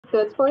So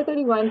it's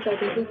 4:31, so I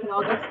think we can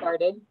all get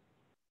started.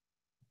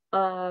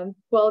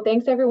 Well,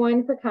 thanks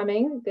everyone for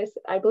coming. This,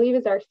 I believe,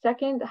 is our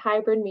second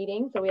hybrid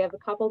meeting. So we have a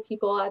couple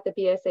people at the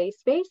BSA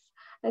space,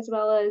 as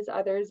well as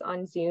others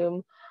on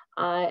Zoom.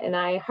 And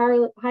I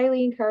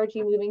highly encourage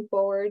you moving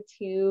forward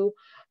to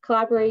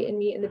collaborate and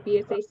meet in the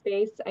BSA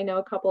space. I know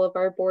a couple of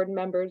our board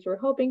members were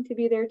hoping to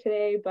be there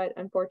today, but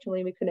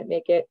unfortunately we couldn't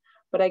make it.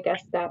 But I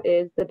guess that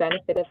is the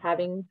benefit of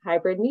having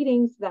hybrid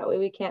meetings. That way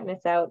we can't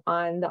miss out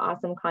on the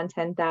awesome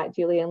content that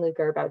Julia and Luke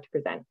are about to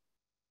present.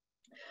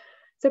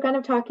 So kind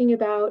of talking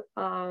about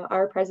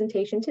our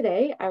presentation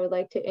today, I would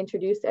like to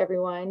introduce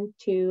everyone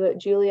to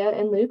Julia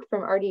and Luke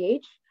from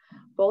RDH,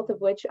 both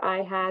of which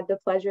I had the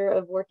pleasure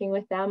of working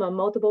with them on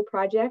multiple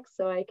projects.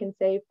 So I can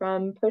say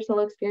from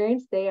personal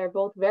experience, they are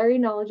both very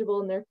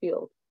knowledgeable in their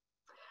field.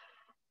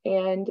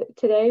 And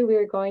today we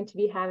are going to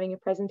be having a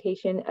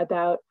presentation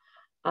about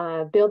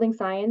building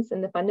science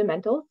and the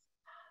fundamentals.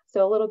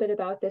 So a little bit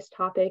about this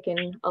topic,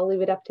 and I'll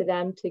leave it up to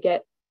them to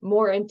get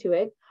more into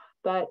it.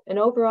 But an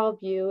overall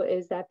view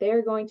is that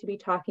they're going to be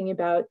talking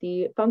about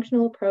the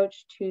functional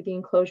approach to the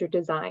enclosure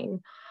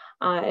design,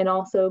 and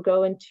also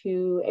go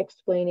into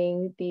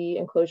explaining the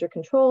enclosure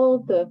control,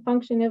 the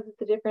function of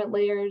the different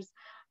layers,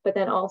 but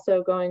then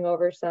also going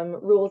over some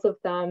rules of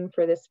thumb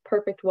for this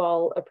perfect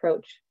wall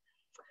approach.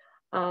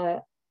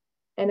 And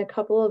a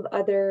couple of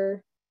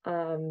other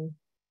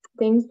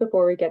things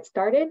before we get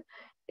started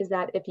is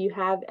that if you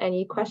have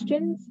any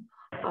questions,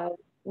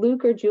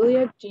 Luke or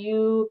Julia, do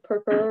you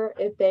prefer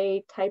if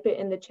they type it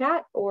in the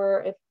chat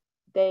or if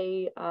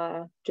they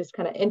just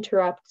kind of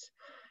interrupt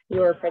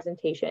your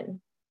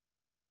presentation?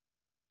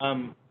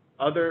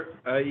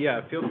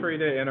 Yeah, feel free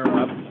to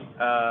interrupt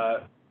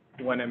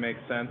when it makes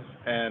sense.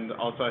 And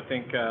also, I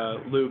think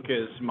Luke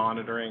is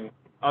monitoring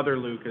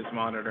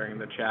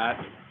the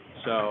chat,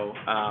 so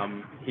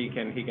he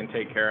can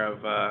take care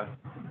of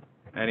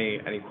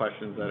any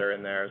questions that are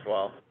in there as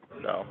well.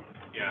 So.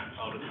 Yeah,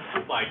 I'll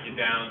just flag you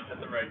down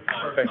at the right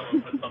time. Perfect.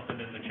 Someone put something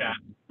in the chat.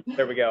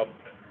 There we go.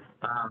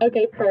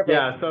 Okay, perfect.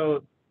 Yeah,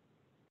 so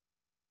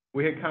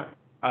we had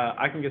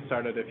I can get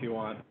started if you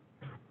want.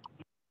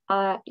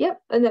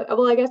 Yep, and then,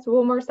 well, I guess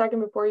one more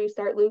second before you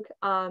start, Luke.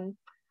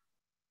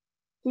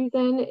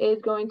 Susan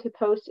is going to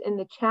post in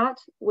the chat,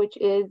 which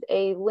is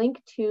a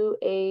link to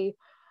a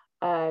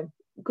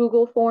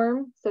Google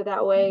form, so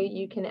that way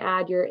you can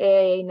add your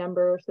AAA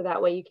number, so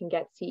that way you can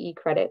get CE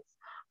credits.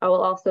 I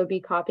will also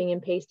be copying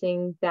and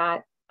pasting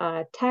that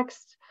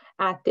text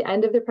at the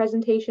end of the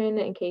presentation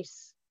in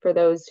case for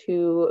those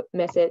who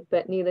miss it,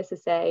 but needless to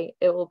say,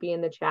 it will be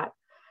in the chat.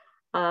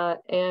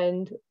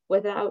 And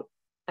without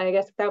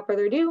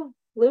further ado,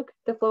 Luke,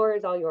 the floor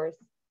is all yours.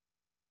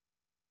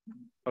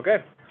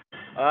 Okay.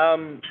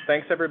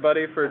 Thanks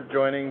everybody for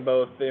joining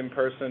both in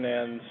person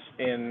and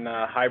in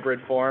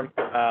hybrid form.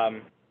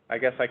 I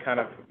guess I kind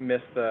of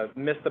missed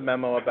the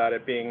memo about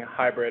it being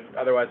hybrid.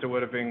 Otherwise, it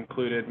would have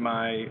included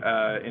my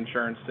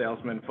insurance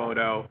salesman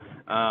photo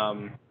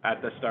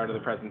at the start of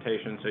the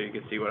presentation, so you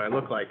could see what I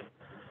look like.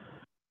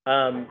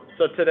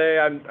 So today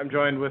I'm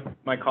joined with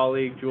my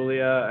colleague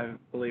Julia. I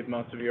believe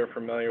most of you are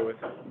familiar with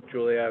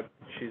Julia.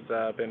 She's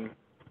been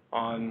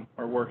on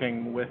or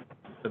working with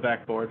the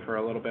VEC board for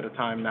a little bit of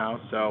time now.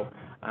 So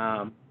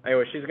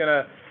anyway, she's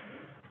gonna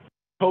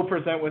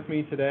co-present with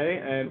me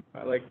today, and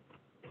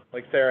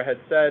like Sarah had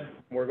said,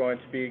 we're going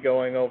to be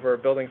going over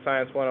Building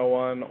Science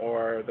 101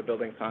 or the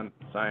Building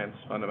Science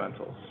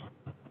Fundamentals.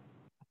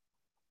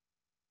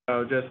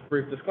 So just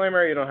brief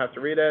disclaimer, you don't have to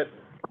read it.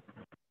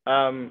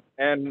 And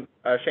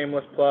a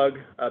shameless plug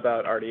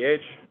about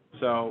RDH.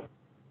 So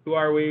who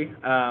are we?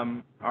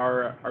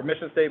 Our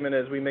mission statement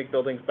is we make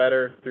buildings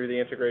better through the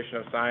integration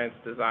of science,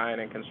 design,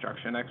 and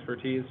construction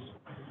expertise.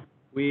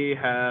 We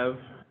have,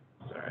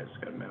 sorry, I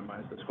just gotta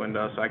minimize this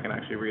window so I can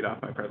actually read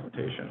off my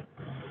presentation.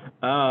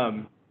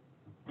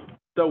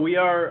 So we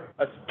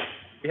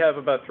have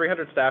about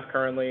 300 staff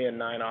currently in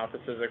 9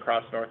 offices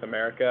across North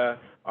America.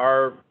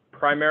 Our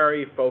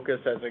primary focus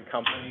as a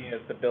company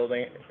is a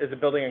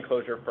building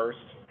enclosure first,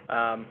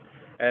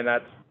 and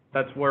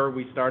that's where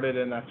we started,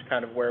 and that's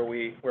kind of where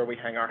we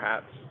hang our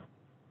hats.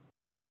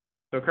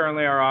 So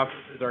currently our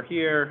offices are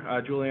here.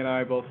 Julie and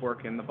I both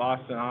work in the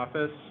Boston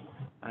office.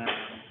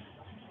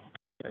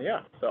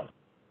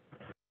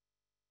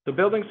 So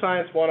Building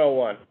Science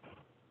 101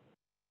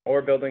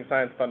 or Building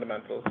Science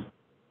Fundamentals.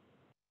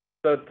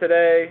 So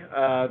today,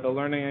 the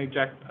learning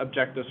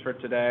objectives for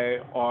today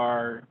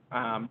are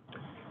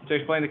to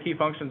explain the key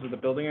functions of the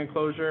building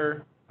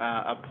enclosure,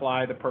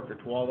 apply the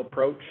perfect wall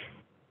approach,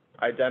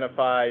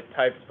 identify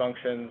types,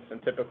 functions,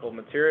 and typical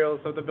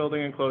materials of the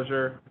building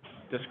enclosure,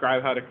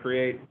 describe how to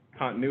create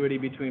continuity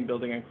between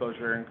building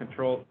enclosure and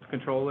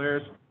control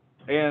layers,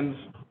 and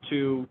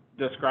to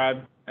describe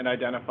and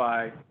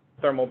identify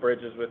thermal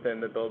bridges within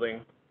the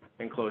building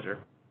enclosure.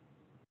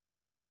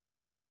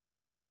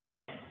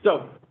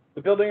 So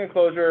the building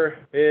enclosure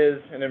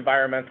is an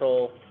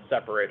environmental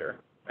separator.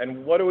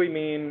 And what do we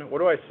mean? What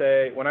do I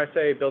say? When I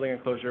say building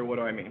enclosure, what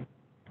do I mean?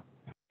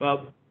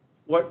 Well,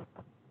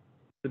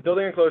 the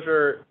building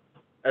enclosure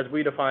as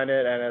we define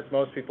it, and as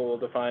most people will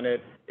define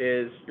it,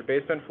 is your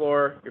basement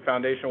floor, your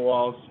foundation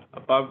walls,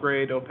 above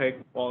grade opaque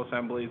wall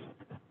assemblies,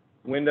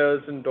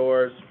 windows and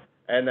doors,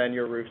 and then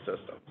your roof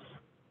systems.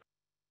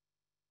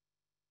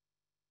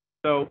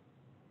 So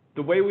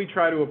the way we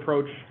try to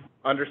approach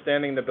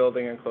understanding the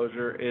building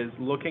enclosure is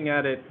looking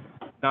at it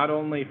not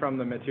only from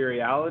the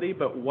materiality,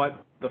 but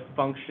what the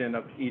function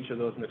of each of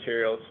those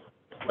materials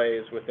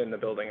plays within the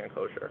building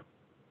enclosure.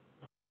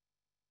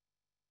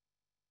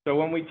 So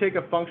when we take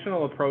a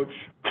functional approach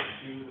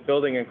to the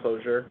building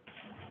enclosure,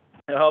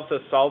 it helps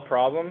us solve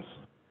problems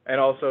and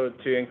also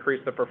to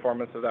increase the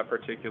performance of that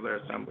particular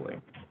assembly.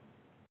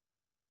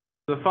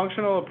 The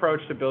functional approach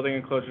to building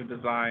enclosure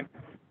design,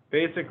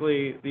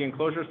 basically the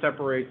enclosure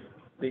separates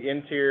the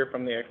interior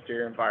from the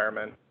exterior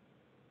environment.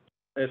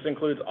 This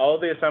includes all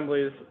of the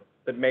assemblies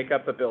that make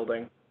up the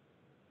building.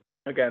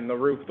 Again, the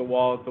roof, the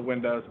walls, the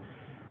windows,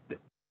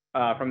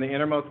 from the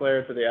innermost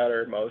layer to the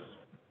outermost.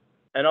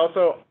 And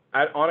also,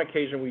 on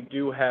occasion, we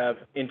do have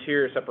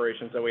interior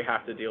separations that we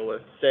have to deal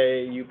with.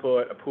 Say you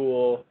put a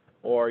pool,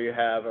 or you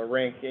have a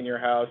rink in your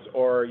house,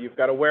 or you've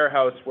got a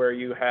warehouse where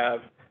you have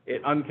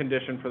it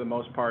unconditioned for the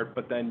most part,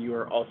 but then you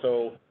are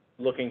also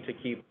looking to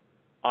keep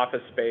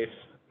office space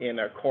in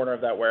a corner of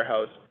that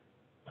warehouse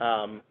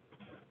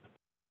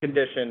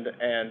conditioned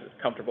and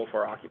comfortable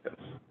for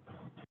occupants.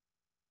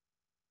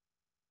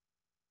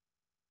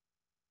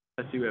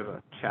 I see we have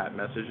a chat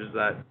message. Is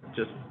that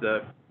just the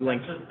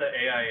link? That's just the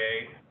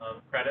AIA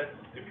credits.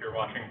 If you're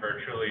watching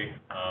virtually,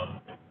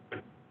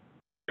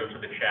 go to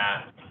the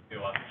chat. If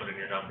you want to put in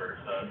your numbers,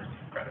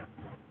 receive credits.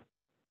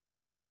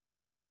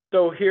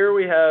 So here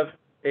we have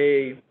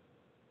a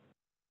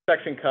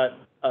section cut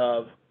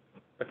of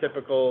a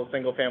typical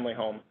single-family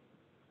home.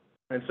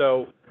 And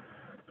so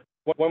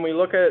when we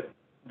look at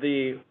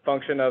the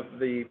function of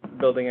the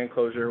building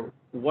enclosure,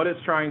 what it's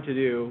trying to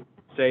do,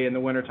 say in the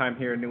wintertime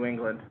here in New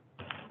England,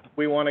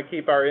 we want to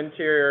keep our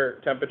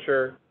interior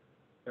temperature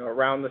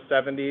around the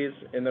 70s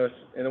in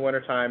the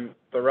wintertime.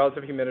 The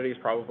relative humidity is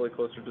probably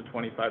closer to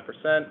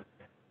 25%,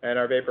 and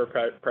our vapor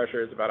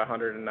pressure is about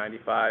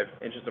 195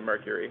 inches of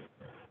mercury.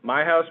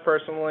 My house,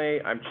 personally,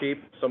 I'm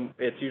cheap, so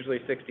it's usually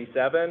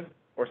 67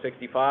 or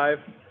 65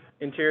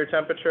 interior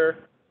temperature,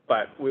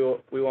 but we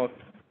won't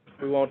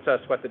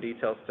sweat the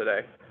details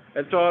today.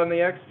 And so on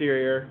the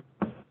exterior,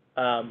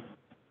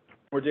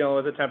 we're dealing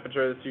with a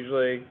temperature that's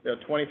usually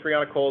 23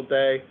 on a cold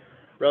day.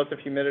 Relative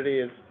humidity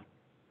is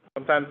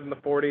sometimes in the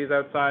 40s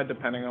outside,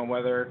 depending on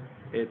whether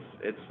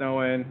it's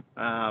snowing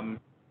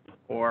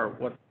or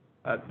what.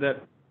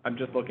 That I'm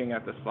just looking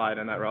at the slide,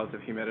 and that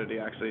relative humidity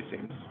actually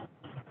seems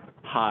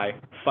high.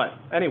 But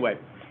anyway,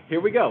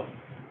 here we go.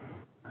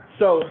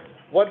 So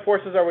what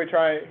forces are we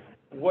trying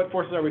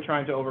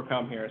to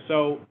overcome here?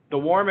 So the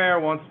warm air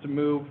wants to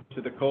move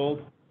to the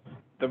cold.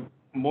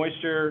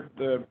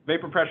 The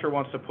vapor pressure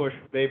wants to push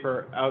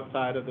vapor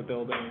outside of the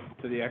building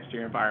to the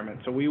exterior environment.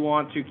 So we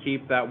want to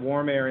keep that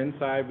warm air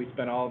inside. We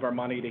spend all of our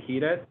money to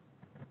heat it,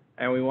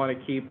 and we want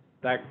to keep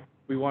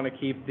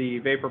the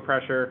vapor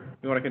pressure.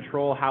 We want to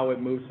control how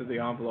it moves through the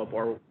envelope,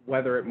 or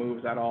whether it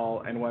moves at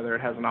all, and whether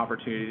it has an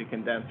opportunity to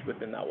condense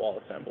within that wall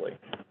assembly.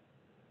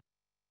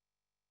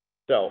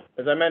 So,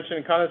 as I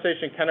mentioned,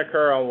 condensation can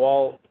occur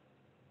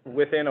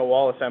within a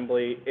wall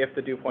assembly if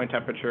the dew point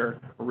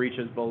temperature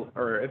reaches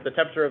or if the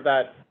temperature of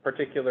that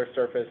particular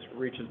surface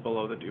reaches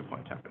below the dew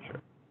point temperature.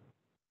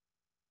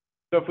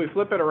 So if we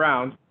flip it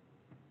around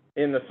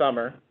in the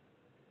summer,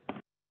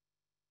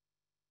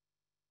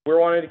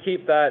 we're wanting to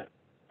keep that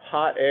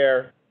hot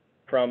air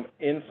from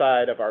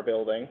inside of our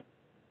building,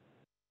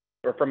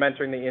 or from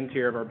entering the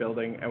interior of our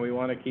building, and we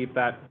want to keep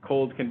that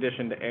cold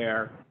conditioned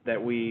air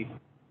that we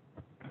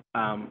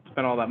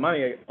spend all that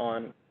money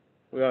on,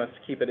 we want to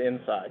keep it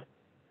inside.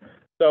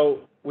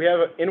 So we have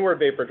an inward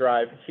vapor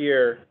drive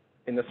here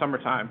in the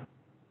summertime,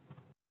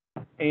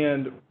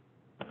 and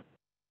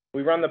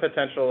we run the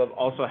potential of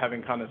also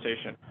having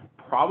condensation.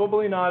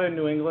 Probably not in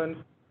New England.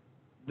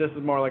 This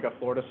is more like a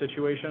Florida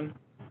situation,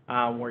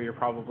 where you're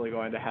probably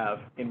going to have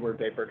inward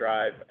vapor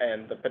drive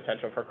and the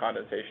potential for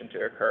condensation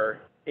to occur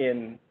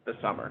in the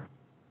summer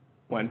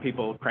when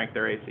people crank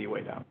their AC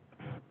way down.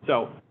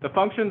 So the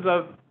functions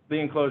of the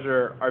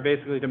enclosure are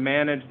basically to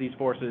manage these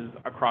forces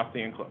across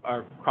the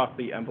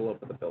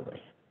envelope of the building.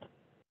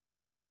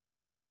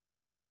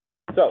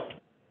 So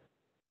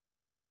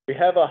we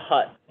have a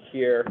hut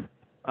here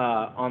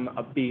on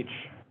a beach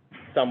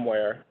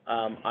somewhere.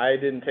 I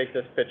didn't take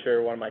this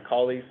picture, one of my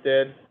colleagues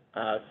did,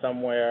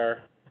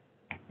 somewhere,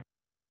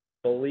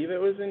 I believe it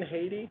was in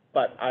Haiti,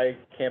 but I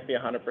can't be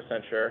 100%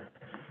 sure.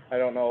 I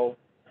don't know.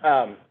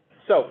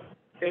 So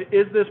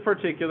is this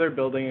particular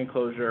building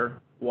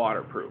enclosure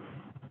waterproof?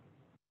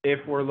 If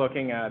we're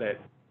looking at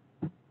it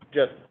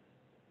just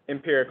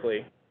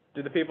empirically,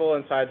 do the people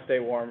inside stay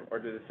warm, or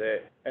do they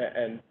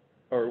stay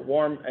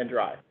warm and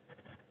dry?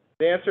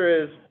 The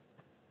answer is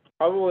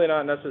probably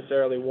not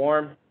necessarily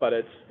warm, but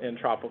it's in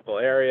tropical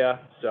area.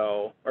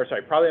 So,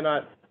 probably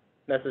not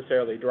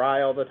necessarily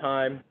dry all the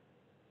time.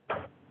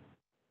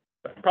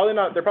 They're probably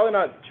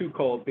not too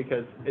cold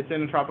because it's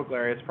in a tropical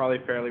area. It's probably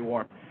fairly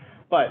warm.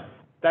 But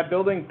that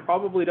building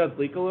probably does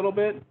leak a little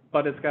bit,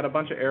 but it's got a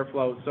bunch of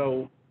airflow,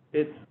 so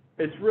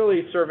it's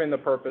really serving the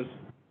purpose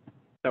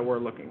that we're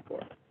looking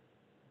for.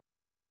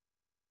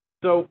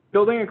 So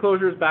building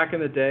enclosures back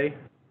in the day,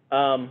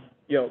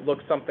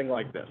 looked something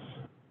like this.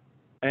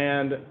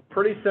 And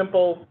pretty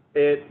simple,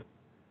 the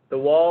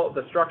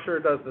structure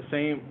does the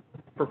same,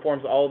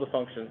 performs all of the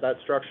functions. That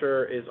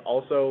structure is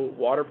also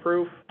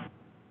waterproof,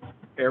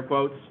 air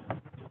quotes,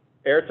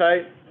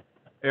 airtight,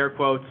 air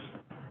quotes.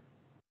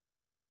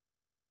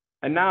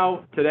 And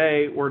now,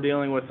 today, we're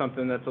dealing with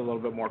something that's a little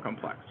bit more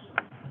complex.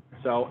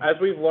 So as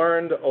we've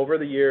learned over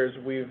the years,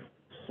 we've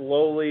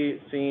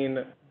slowly seen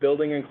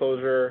building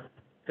enclosure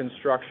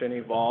construction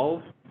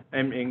evolve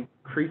and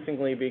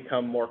increasingly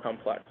become more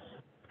complex.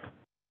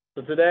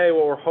 So today,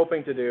 what we're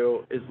hoping to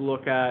do is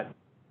look at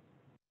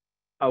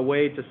a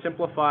way to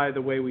simplify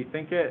the way we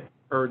think it,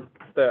 or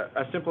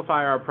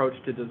simplify our approach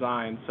to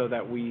design so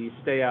that we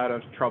stay out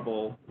of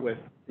trouble with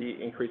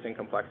the increasing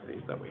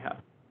complexities that we have.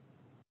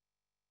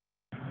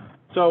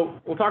 So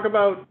we'll talk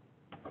about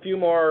a few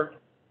more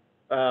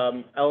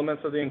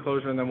elements of the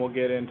enclosure, and then we'll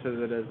get into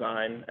the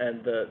design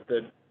and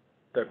the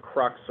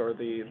crux or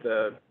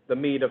the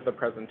meat of the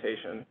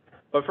presentation.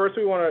 But first,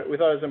 we thought it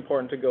was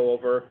important to go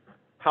over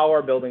how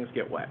our buildings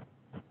get wet.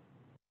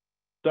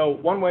 So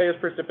one way is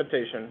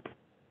precipitation.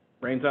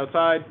 Rains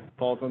outside,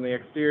 falls on the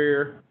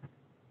exterior.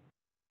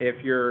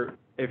 If your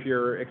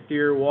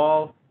exterior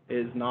wall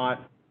is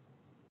not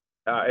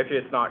if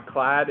it's not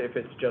clad, if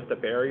it's just a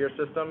barrier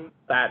system,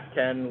 that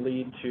can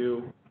lead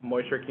to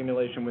moisture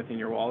accumulation within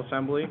your wall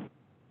assembly.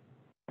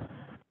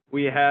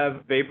 We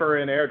have vapor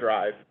and air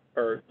drive,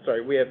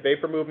 we have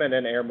vapor movement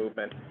and air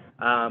movement.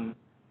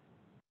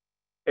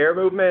 Air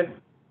movement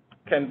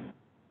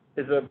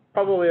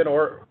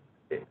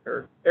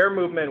air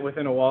movement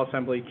within a wall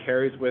assembly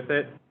carries with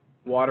it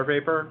water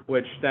vapor,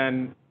 which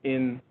then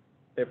in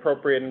the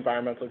appropriate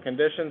environmental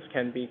conditions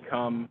can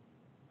become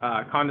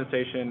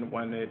condensation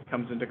when it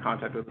comes into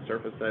contact with the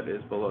surface that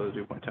is below the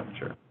dew point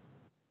temperature.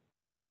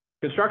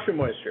 Construction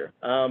moisture.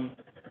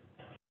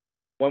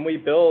 When we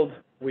build,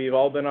 we've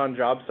all been on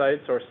job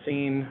sites or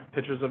seen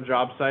pictures of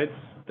job sites.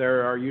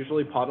 There are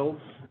usually puddles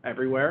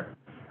everywhere,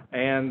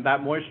 and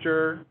that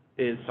moisture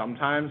is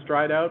sometimes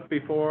dried out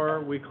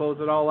before we close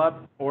it all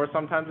up, or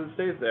sometimes it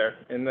stays there.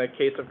 In the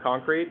case of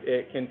concrete,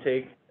 it can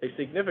take a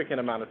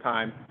significant amount of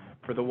time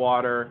for the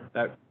water,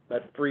 that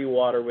free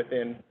water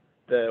within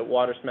the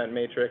water cement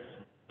matrix,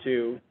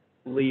 to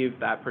leave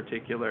that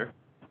particular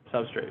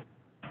substrate.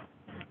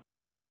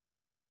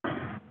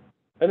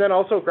 And then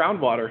also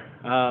groundwater.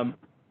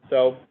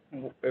 So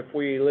if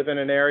we live in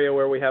an area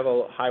where we have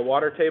a high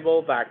water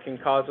table, that can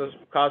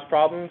cause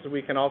problems.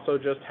 We can also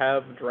just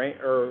have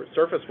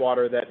surface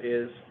water that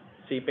is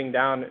seeping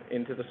down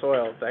into the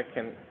soil that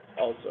can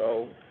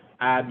also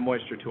add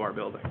moisture to our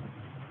building.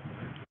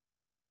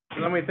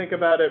 And then we think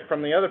about it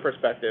from the other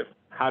perspective.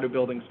 How do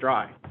buildings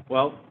dry?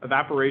 Well,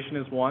 evaporation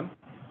is one.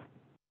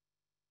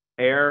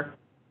 Air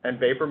and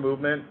vapor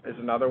movement is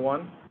another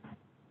one.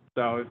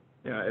 So,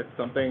 if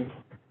something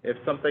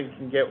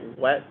can get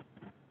wet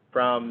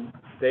from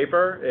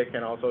vapor, it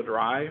can also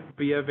dry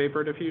via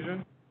vapor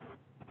diffusion.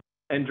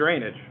 And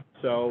drainage.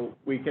 So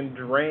we can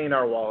drain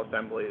our wall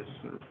assemblies,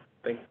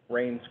 think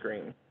rain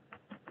screen.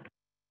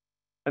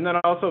 And then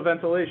also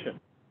ventilation.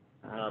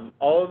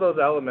 All of those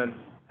elements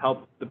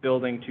help the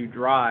building to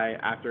dry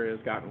after it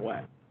has gotten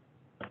wet.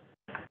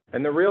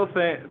 And the real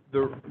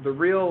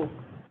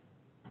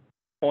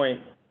point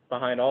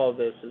behind all of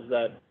this is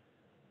that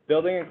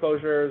building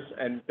enclosures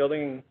and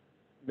building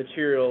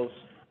materials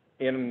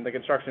in the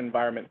construction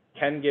environment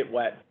can get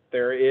wet.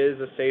 There is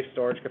a safe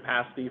storage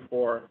capacity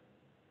for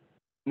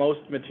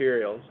most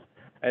materials.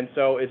 And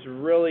so it's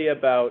really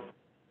about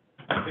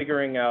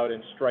figuring out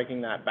and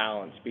striking that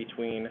balance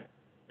between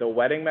the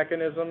wetting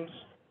mechanisms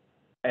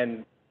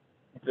and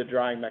the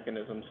drying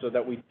mechanisms so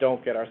that we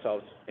don't get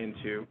ourselves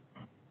into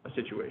a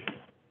situation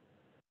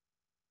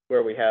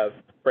where we have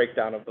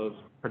breakdown of those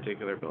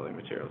particular building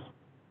materials.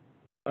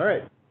 All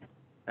right.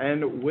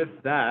 And with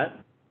that,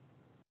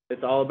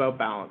 it's all about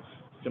balance,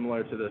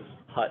 similar to this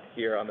hut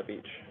here on the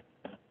beach.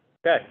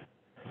 Okay.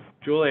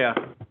 Julia,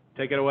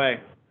 take it away.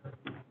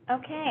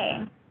 Okay.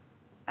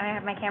 I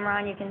have my camera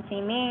on. You can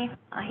see me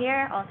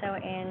here, also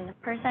in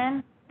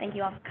person. Thank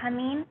you all for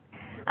coming.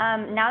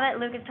 Now that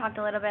Luke has talked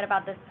a little bit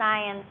about the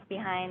science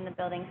behind the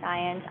building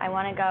science, I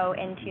want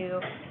to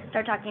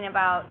start talking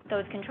about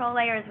those control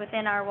layers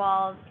within our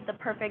walls, the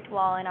perfect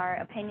wall in our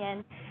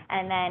opinion,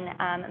 and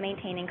then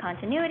maintaining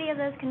continuity of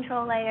those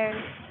control layers,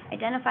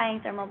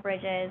 identifying thermal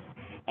bridges,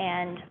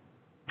 and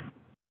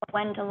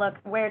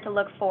where to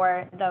look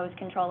for those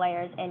control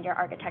layers in your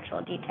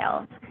architectural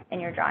details in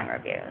your drawing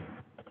reviews.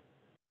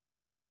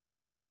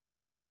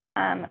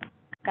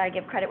 Got to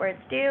give credit where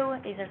it's due.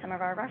 These are some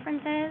of our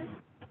references.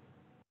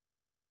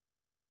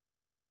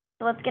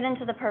 So let's get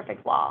into the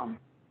perfect wall.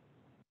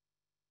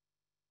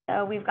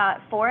 So we've got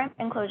 4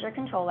 enclosure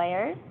control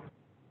layers.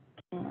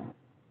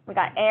 We've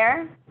got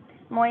air,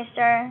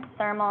 moisture,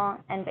 thermal,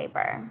 and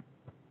vapor.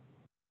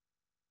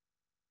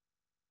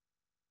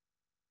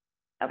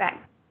 Okay,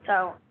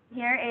 so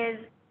here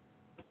is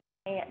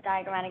a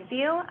diagrammatic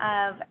view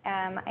of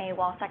a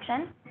wall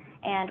section,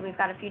 and we've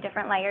got a few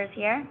different layers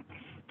here.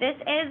 This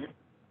is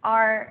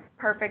our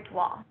perfect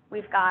wall.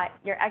 We've got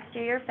your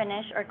exterior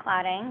finish or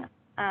cladding,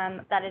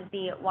 that is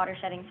the water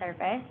shedding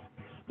surface.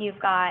 You've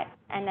got,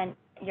 and then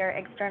your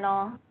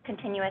external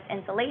continuous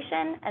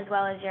insulation, as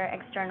well as your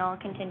external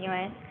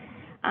continuous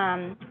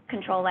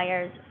control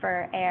layers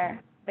for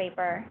air,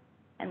 vapor,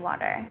 and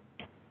water.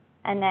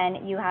 And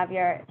then you have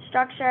your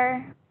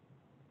structure,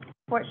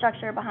 support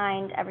structure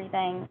behind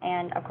everything,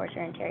 and of course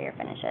your interior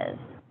finishes.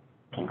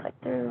 You can click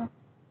through.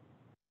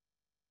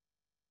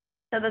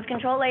 So those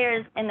control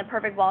layers in the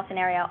perfect wall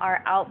scenario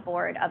are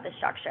outboard of the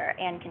structure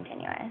and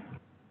continuous.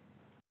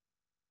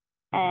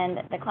 And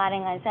the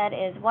cladding, I said,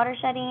 is water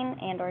shedding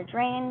and or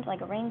drained,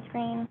 like a rain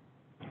screen.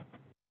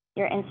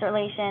 Your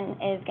insulation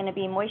is going to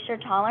be moisture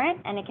tolerant,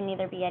 and it can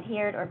either be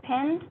adhered or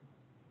pinned.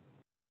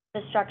 The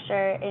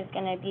structure is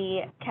going to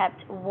be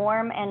kept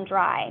warm and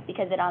dry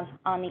because it's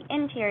on the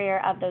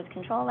interior of those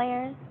control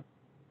layers.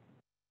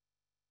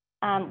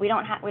 We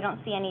don't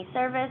see any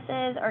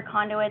services or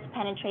conduits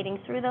penetrating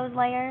through those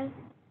layers,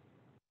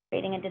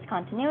 creating a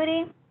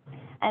discontinuity.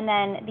 And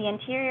then the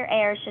interior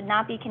air should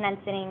not be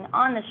condensing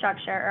on the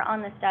structure or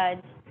on the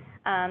studs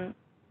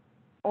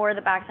or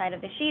the backside of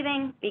the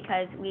sheathing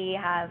because we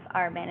have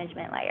our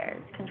management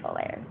layers, control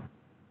layers.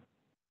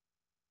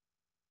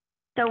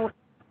 So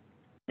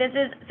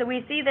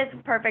we see this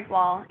perfect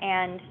wall,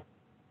 and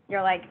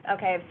you're like,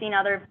 okay, I've seen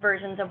other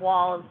versions of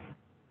walls,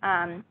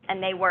 and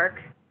they work.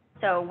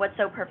 So what's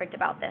so perfect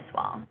about this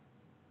wall?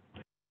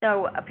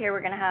 So up here,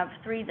 we're going to have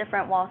 3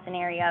 different wall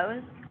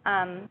scenarios.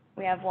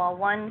 We have wall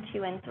 1,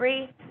 2, and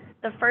 3.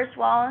 The first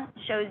wall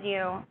shows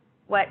you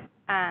what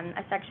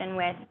a section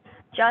with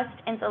just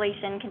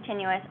insulation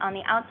continuous on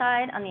the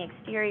outside, on the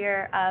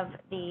exterior of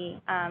the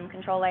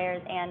control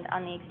layers, and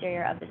on the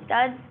exterior of the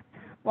studs.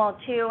 Wall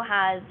 2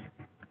 has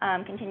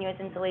continuous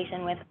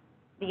insulation with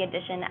the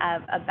addition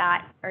of a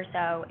batt or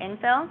so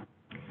infill.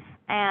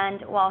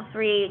 And wall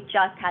 3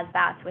 just has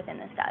batts within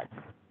the studs.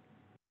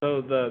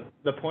 So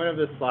the point of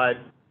this slide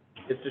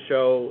is to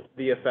show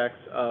the effects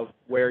of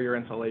where your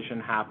insulation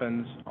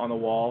happens on the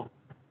wall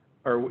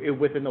or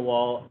within the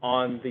wall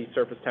on the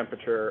surface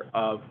temperature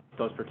of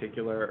those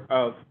particular,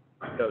 of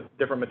those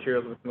different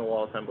materials within the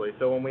wall assembly.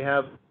 So when we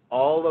have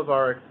all of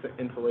our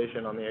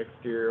insulation on the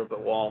exterior of the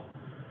wall,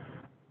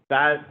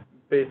 that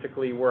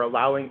basically we're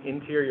allowing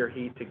interior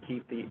heat to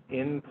keep the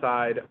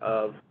inside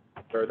of,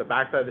 or the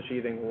backside of the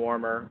sheathing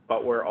warmer,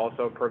 but we're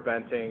also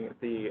preventing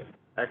the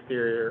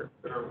exterior,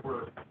 or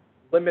we're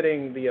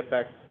limiting the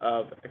effects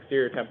of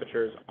exterior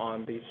temperatures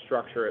on the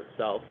structure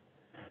itself.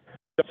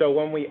 So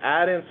when we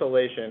add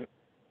insulation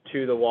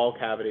to the wall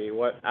cavity,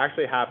 what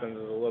actually happens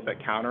is a little bit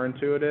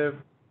counterintuitive.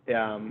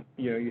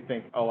 You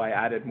think, oh, I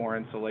added more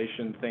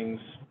insulation, things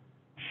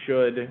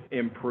should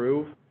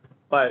improve.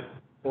 But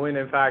when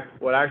in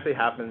fact, what actually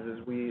happens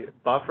is we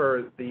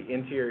buffer the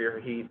interior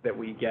heat that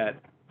we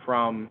get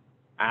from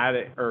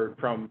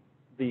from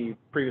the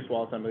previous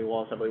wall assembly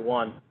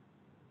 1.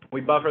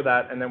 We buffer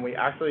that, and then we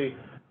actually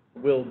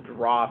will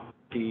drop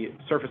the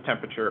surface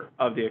temperature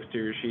of the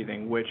exterior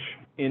sheathing, which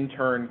in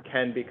turn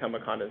can become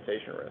a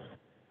condensation risk.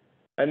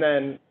 And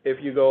then if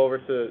you go over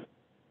to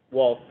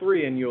wall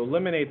 3 and you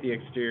eliminate the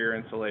exterior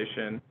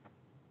insulation,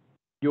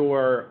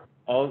 you're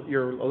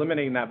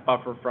eliminating that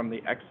buffer from the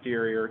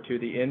exterior to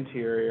the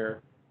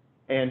interior,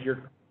 and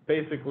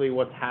basically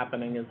what's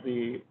happening is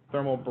the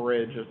thermal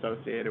bridge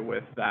associated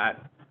with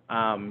that,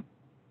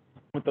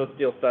 with those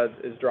steel studs,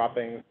 is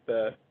dropping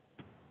the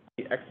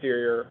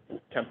exterior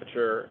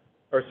temperature,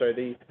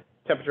 the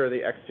temperature of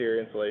the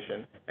exterior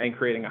insulation, and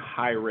creating a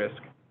high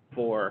risk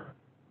for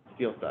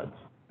steel studs.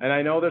 And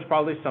I know there's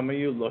probably some of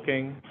you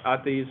looking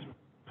at these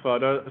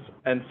photos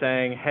and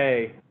saying,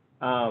 hey,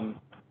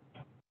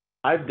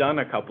 I've done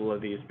a couple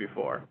of these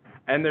before.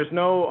 And there's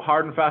no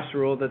hard and fast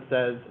rule that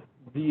says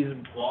these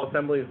wall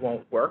assemblies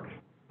won't work.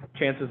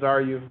 Chances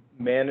are you've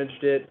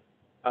managed it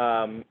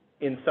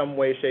in some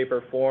way, shape,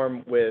 or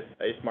form with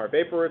a smart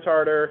vapor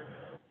retarder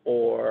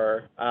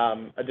or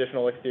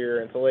additional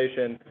exterior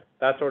insulation,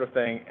 that sort of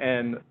thing.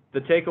 And the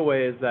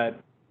takeaway is that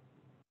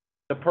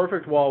the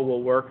perfect wall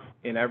will work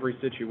in every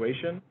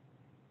situation.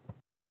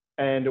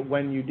 And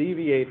when you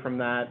deviate from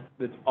that,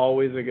 it's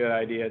always a good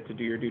idea to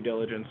do your due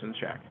diligence and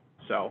check.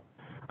 So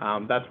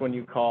that's when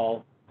you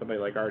call somebody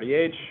like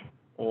RDH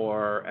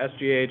or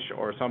SGH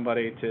or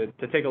somebody to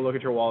take a look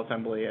at your wall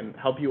assembly and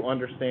help you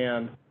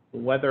understand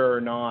whether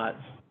or not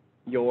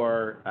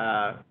your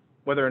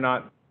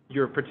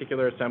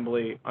particular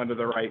assembly under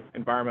the right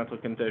environmental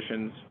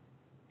conditions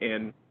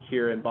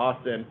here in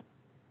Boston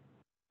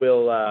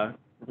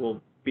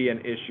will be an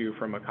issue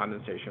from a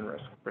condensation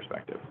risk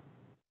perspective.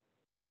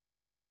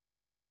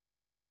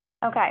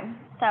 Okay,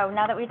 so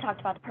now that we've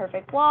talked about the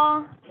perfect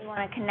wall, we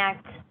want to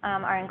connect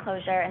our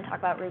enclosure and talk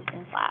about roofs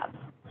and slabs.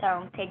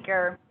 So take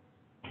your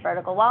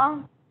vertical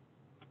wall,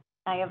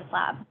 now you have a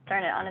slab,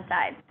 turn it on its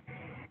side.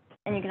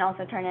 And you can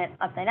also turn it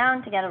upside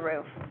down to get a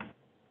roof.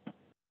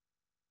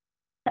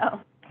 So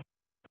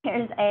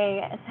Here's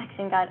a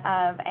section cut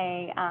of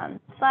a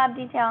slab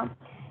detail.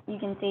 You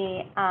can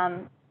see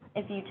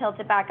if you tilt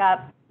it back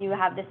up, you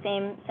have the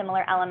same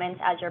similar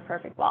elements as your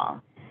perfect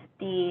wall.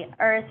 The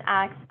earth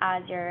acts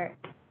as the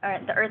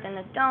earth and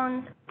the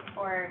stones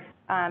or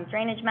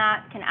drainage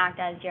mat can act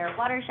as your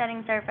water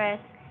shedding surface.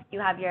 You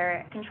have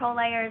your control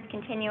layers,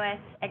 continuous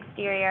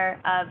exterior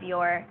of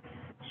your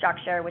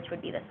structure, which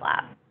would be the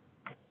slab.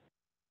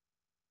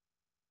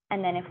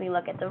 And then if we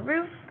look at the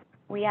roof,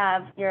 we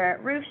have your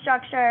roof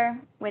structure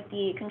with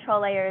the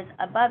control layers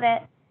above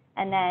it,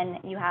 and then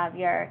you have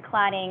your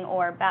cladding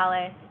or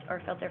ballast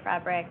or filter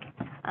fabric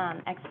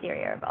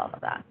exterior of all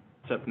of that.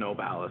 Except no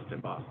ballast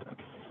in Boston.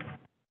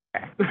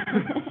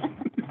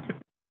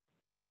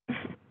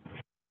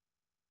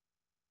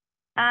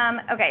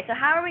 Okay, so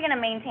how are we going to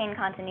maintain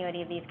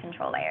continuity of these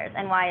control layers,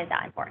 and why is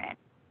that important?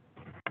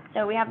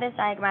 So we have this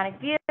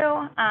diagrammatic view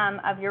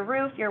of your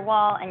roof, your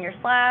wall, and your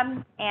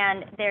slab,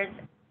 and there's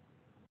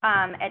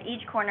at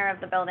each corner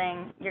of the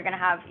building, you're going to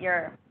have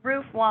your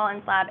roof, wall,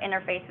 and slab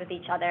interface with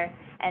each other,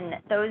 and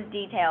those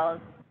details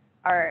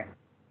are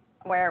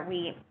where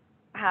we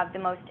have the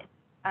most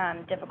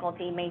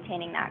difficulty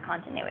maintaining that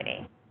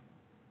continuity.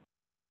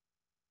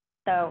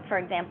 So, for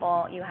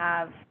example, you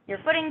have your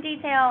footing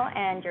detail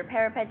and your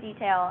parapet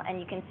detail, and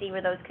you can see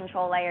where those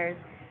control layers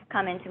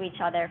come into each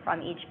other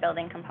from each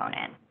building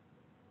component.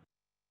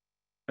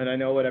 And I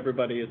know what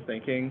everybody is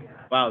thinking.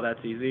 Wow, that's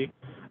easy.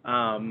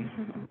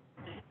 And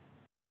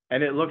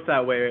it looks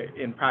that way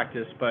in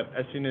practice, but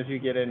as soon as you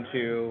get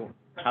into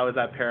how is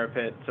that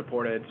parapet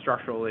supported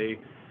structurally,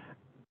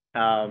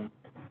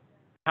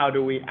 how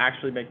do we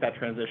actually make that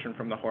transition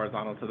from the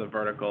horizontal to the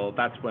vertical,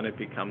 that's when it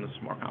becomes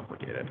more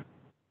complicated.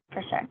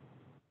 For sure.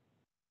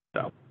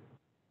 So,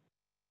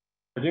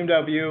 a zoomed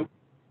out view,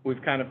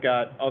 we've kind of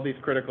got all these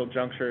critical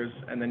junctures,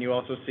 and then you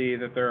also see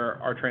that there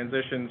are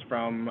transitions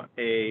from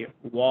a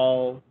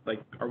wall,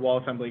 like our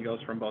wall assembly goes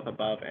from both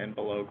above and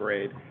below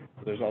grade.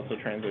 So there's also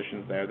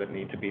transitions there that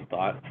need to be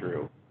thought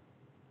through.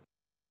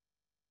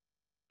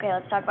 Okay,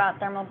 let's talk about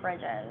thermal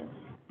bridges.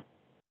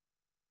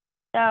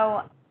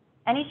 So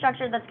any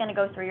structure that's going to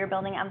go through your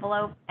building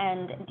envelope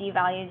and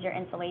devalues your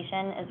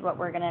insulation is what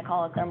we're going to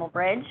call a thermal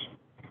bridge.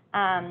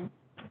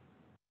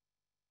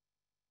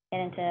 Get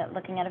into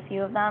looking at a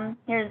few of them.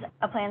 Here's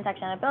a plan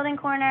section at a building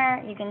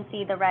corner. You can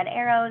see the red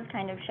arrows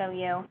kind of show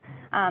you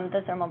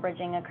the thermal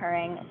bridging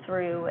occurring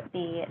through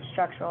the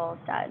structural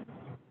studs.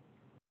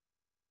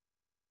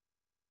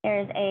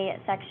 Here's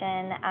a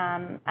section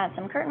at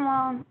some curtain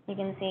wall. You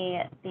can see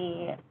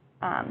the,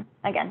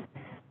 again,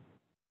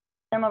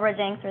 thermal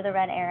bridging through the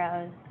red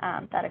arrows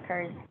that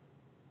occurs.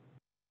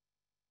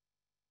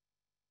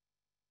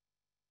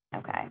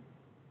 Okay.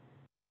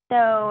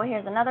 So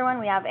here's another one.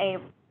 We have a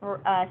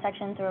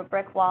section through a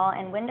brick wall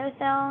and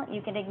windowsill.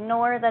 You can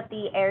ignore that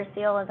the air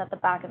seal is at the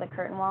back of the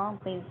curtain wall.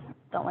 Please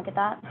don't look at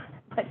that.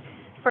 But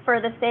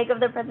for the sake of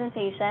the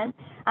presentation,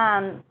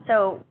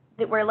 so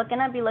we're going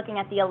to be looking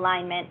at the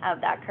alignment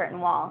of that curtain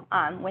wall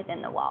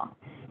within the wall.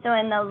 So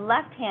in the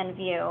left-hand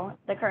view,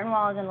 the curtain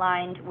wall is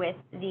aligned with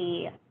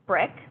the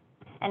brick.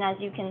 And as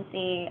you can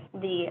see,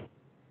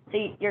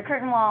 your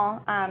curtain wall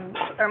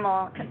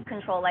thermal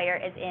control layer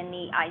is in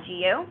the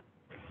IGU.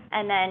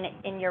 And then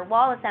in your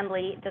wall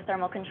assembly, the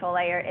thermal control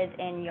layer is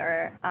in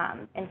your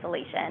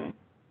insulation.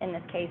 In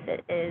this case,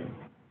 it is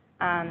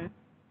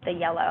the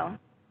yellow.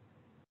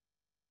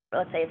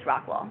 Let's say it's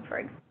rock wool,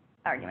 for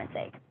argument's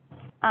sake.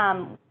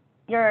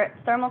 Your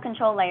thermal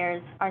control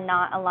layers are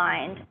not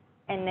aligned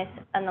in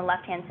the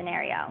left-hand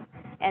scenario.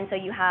 And so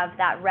you have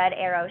that red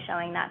arrow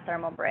showing that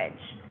thermal bridge.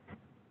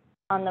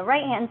 On the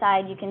right-hand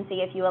side, you can see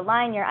if you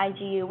align your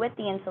IGU with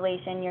the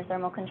insulation, your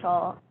thermal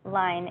control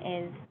line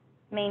is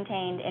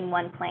maintained in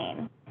one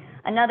plane.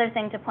 Another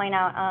thing to point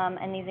out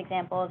in these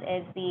examples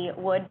is the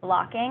wood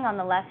blocking on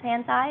the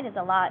left-hand side is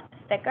a lot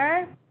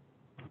thicker,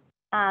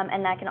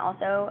 and that can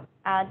also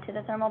add to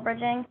the thermal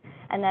bridging.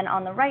 And then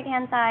on the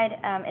right-hand side,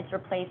 it's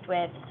replaced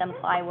with some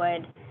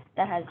plywood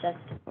that has just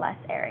less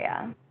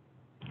area.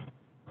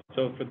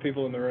 So for the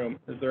people in the room,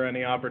 is there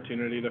any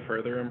opportunity to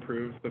further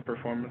improve the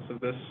performance of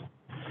this?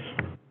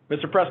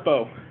 Mr.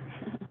 Prespo.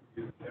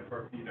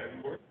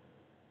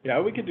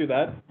 Yeah, we could do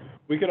that.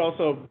 We could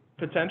also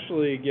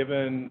potentially,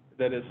 given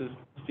that it's a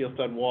steel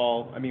stud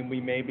wall, I mean, we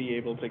may be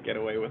able to get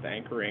away with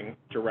anchoring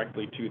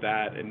directly to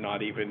that and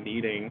not even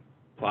needing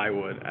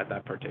plywood at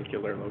that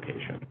particular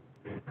location.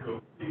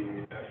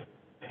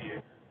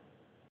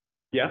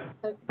 Yeah.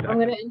 Exactly. I'm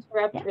going to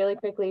interrupt really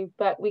quickly,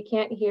 but we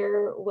can't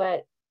hear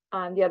what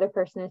the other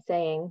person is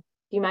saying.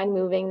 Do you mind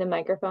moving the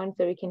microphone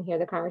so we can hear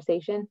the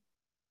conversation?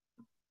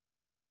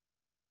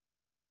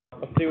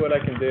 I'll see what I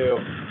can do.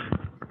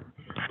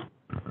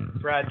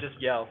 Brad,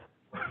 just yell.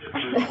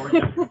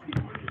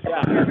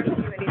 Yeah.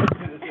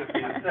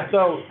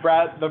 So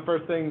Brad, the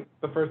first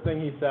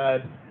thing he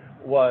said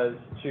was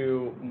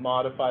to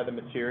modify the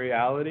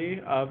materiality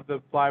of the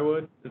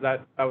plywood.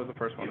 That was the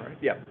first one, right?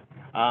 Yeah.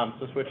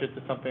 So switch it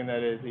to something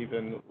that is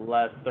even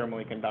less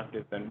thermally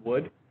conductive than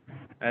wood.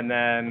 And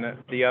then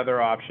the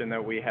other option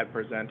that we had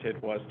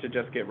presented was to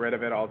just get rid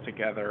of it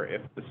altogether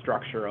if the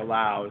structure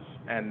allows,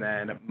 and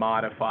then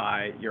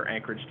modify your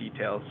anchorage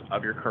details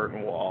of your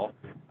curtain wall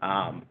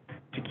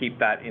to keep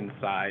that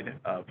inside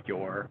of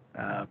your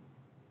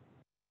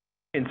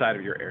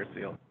air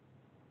seal.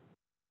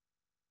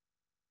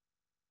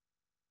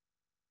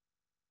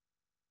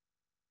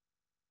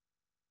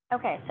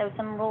 Okay, so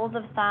some rules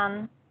of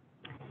thumb.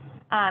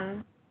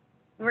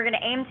 We're going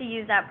to aim to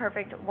use that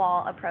perfect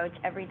wall approach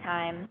every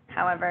time.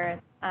 However,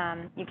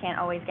 you can't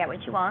always get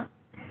what you want.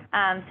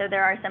 So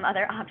there are some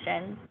other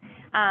options.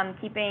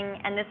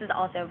 And this is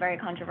also very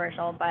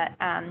controversial, but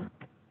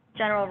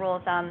general rule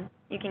of thumb,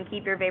 you can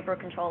keep your vapor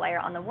control layer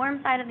on the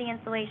warm side of the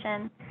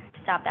insulation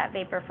to stop that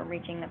vapor from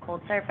reaching the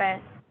cold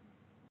surface.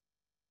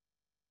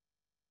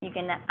 You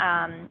can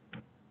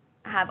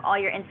have all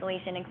your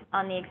insulation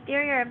on the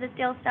exterior of the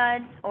steel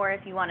studs, or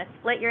if you want to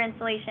split your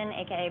insulation,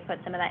 aka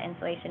put some of that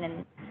insulation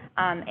in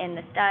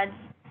the studs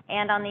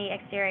and on the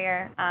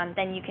exterior,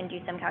 then you can do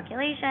some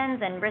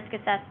calculations and risk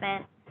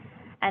assessment.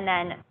 And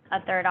then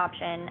a third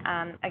option,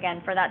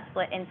 again, for that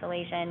split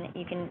insulation,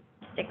 you can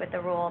stick with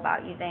the rule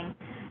about using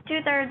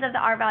 2/3 of the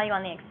R value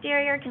on the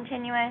exterior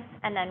continuous,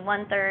 and then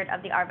 1/3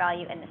 of the R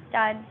value in the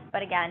studs.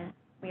 But again,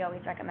 we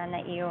always recommend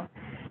that you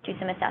do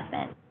some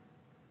assessment.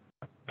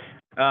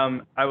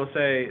 I will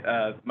say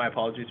my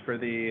apologies for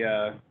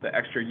the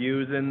extra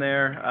U's in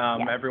there.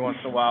 Yes. Every once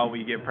in a while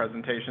we give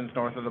presentations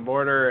north of the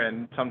border,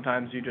 and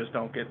sometimes you just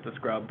don't get to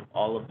scrub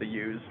all of the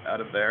U's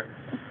out of there.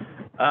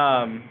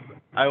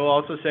 I will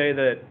also say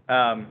that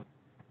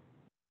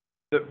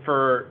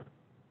for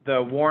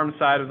the warm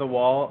side of the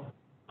wall,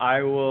 I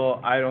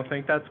don't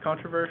think that's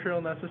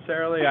controversial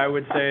necessarily. I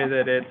would say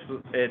that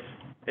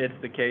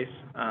it's the case.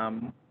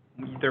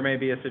 There may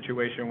be a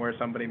situation where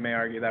somebody may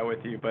argue that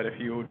with you, but if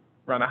you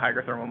run a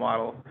hydrothermal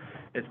model,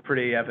 it's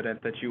pretty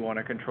evident that you want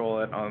to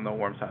control it on the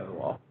warm side of the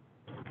wall.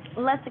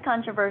 Less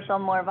controversial,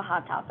 more of a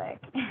hot topic.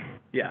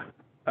 Yeah.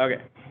 Okay.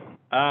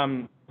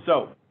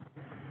 So,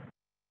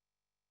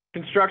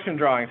 construction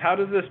drawings. How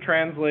does this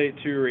translate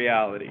to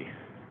reality?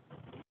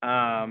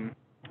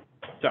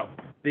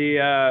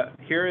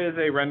 Here is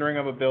a rendering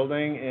of a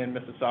building in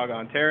Mississauga,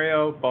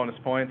 Ontario. Bonus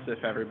points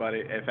if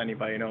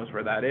anybody knows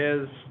where that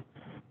is.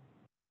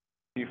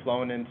 If you've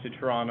flown into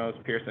Toronto's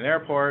Pearson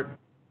Airport,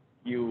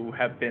 you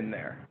have been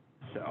there.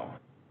 So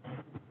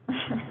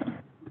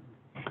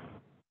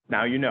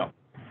now you know.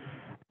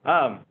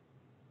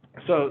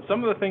 So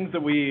some of the things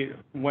that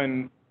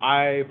when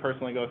I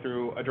personally go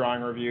through a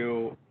drawing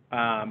review,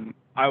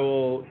 I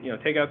will,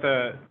 take out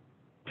the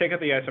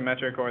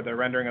isometric or the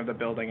rendering of the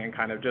building and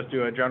kind of just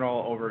do a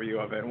general overview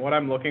of it. And what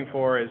I'm looking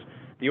for is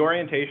the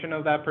orientation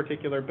of that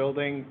particular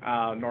building,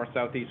 north,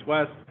 south, east,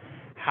 west,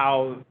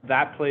 how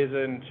that plays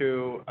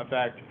into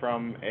effect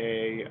from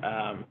a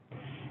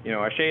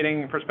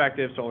shading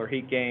perspective, solar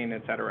heat gain,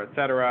 et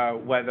cetera,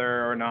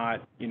 whether or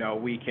not,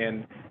 we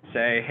can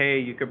say, hey,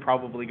 you could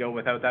probably go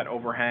without that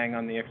overhang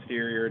on the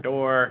exterior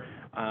door,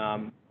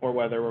 or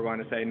whether we're going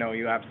to say, no,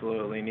 you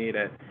absolutely need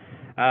it.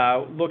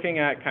 Looking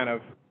at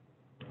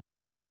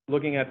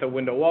the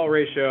window wall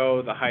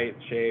ratio, the height,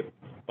 shape,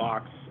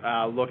 box,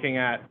 looking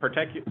at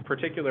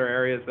particular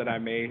areas that I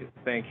may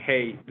think,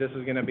 hey, this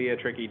is going to be a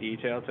tricky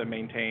detail to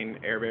maintain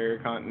air barrier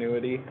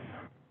continuity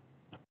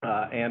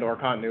and or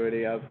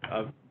continuity of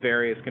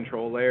various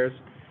control layers,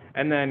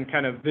 and then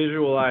kind of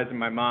visualize in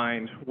my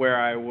mind where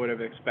I would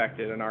have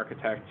expected an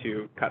architect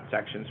to cut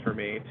sections for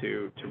me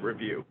to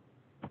review.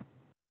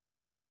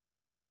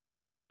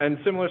 And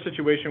similar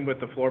situation with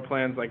the floor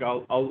plans, like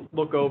I'll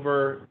look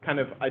over, kind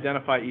of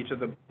identify each of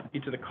the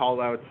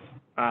call-outs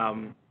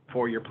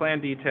for your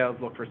plan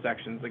details, look for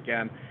sections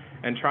again,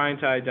 and trying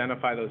to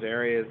identify those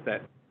areas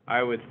that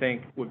I would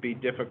think would be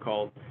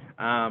difficult.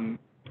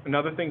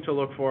 Another thing to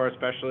look for,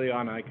 especially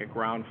on like a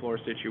ground floor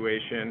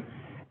situation,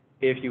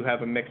 if you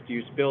have a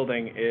mixed-use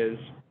building, is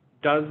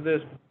does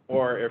this,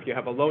 or if you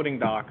have a loading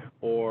dock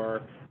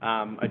or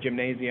a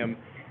gymnasium,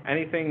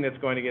 anything that's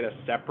going to get a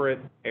separate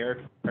air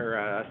or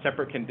a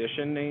separate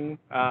conditioning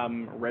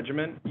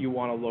regimen, you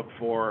want to look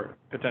for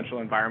potential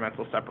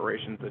environmental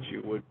separations that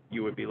you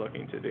would be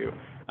looking to do.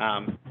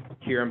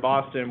 Here in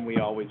Boston, we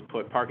always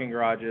put parking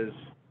garages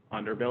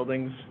under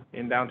buildings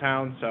in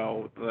downtown,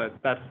 so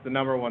that's the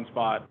number one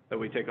spot that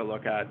we take a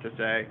look at to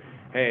say,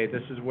 hey,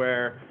 this is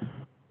where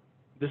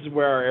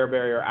our air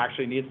barrier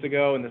actually needs to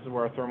go, and this is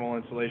where our thermal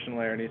insulation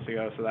layer needs to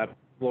go, so that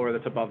floor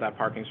that's above that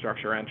parking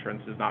structure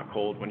entrance is not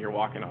cold when you're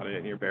walking on it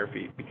in your bare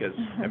feet, because,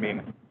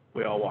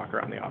 we all walk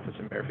around the office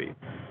in bare feet.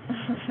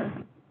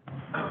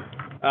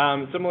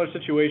 Similar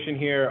situation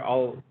here,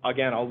 I'll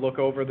look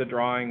over the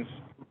drawings,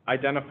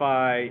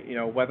 identify,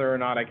 whether or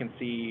not I can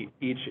see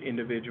each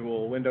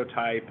individual window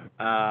type,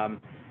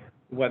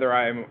 whether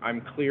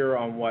I'm clear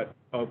on what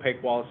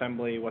opaque wall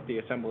assembly, what the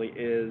assembly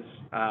is,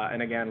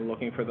 and again,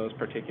 looking for those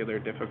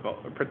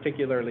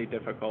particularly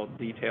difficult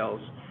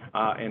details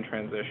and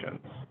transitions.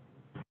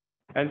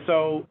 And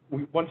so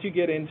once you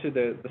get into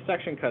the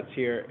section cuts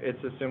here,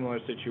 it's a similar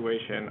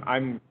situation.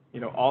 I'm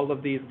all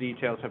of these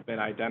details have been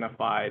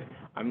identified.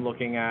 I'm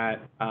looking at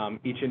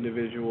each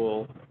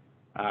individual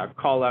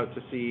call out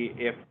to see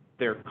if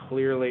they're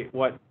clearly,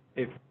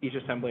 if each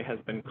assembly has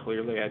been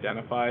clearly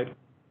identified.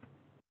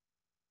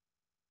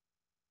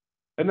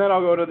 And then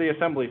I'll go to the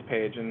assemblies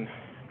page and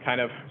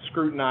kind of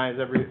scrutinize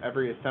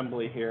every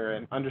assembly here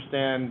and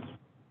understand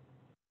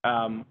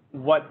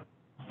what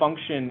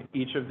function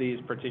each of these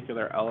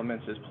particular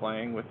elements is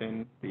playing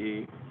within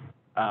the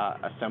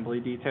assembly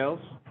details.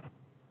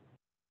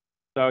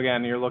 So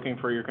again, you're looking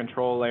for your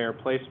control layer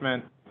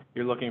placement,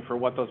 you're looking for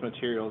what those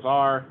materials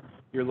are,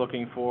 you're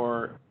looking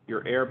for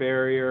your air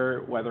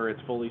barrier, whether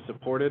it's fully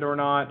supported or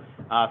not,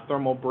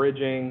 thermal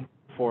bridging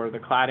for the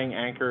cladding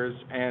anchors,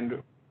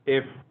 and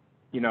if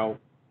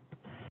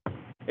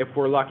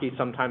we're lucky,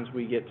 sometimes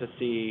we get to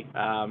see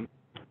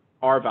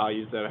R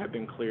values that have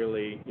been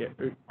clearly,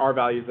 R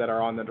values that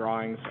are on the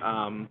drawings.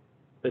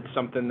 It's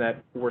something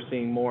that we're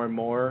seeing more and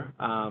more,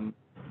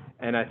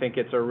 and I think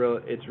it's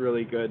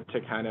really good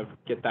to kind of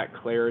get that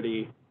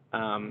clarity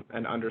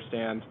and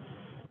understand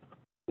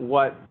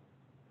what,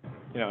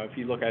 if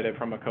you look at it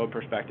from a code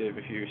perspective,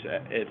 if you say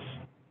it's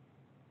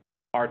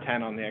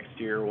R10 on the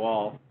exterior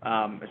wall,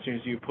 as soon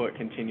as you put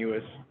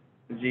continuous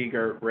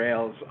Z-girt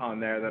rails on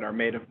there that are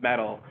made of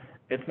metal,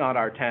 it's not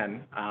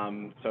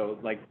R10. So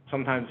like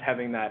sometimes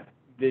having that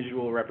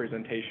visual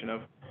representation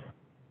of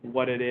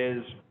what it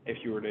is, if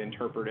you were to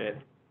interpret it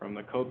from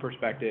the code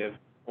perspective,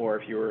 or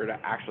if you were to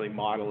actually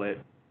model it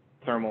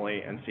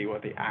thermally and see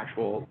what the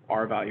actual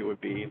R value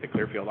would be, the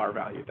clear field R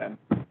value then.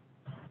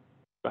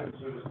 So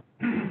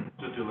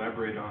just to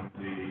elaborate on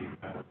the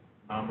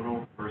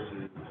nominal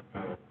versus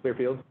clear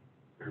field,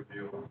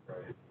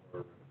 right,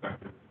 or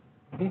effective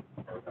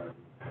R value.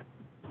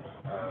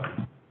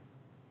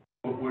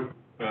 What would,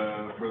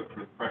 for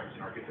the practice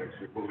in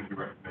architecture, what would you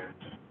recommend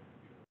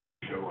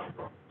to show on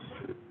drawings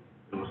to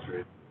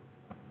illustrate?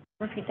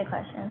 Repeat the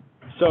question.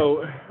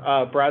 So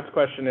Brad's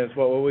question is,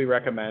 what would we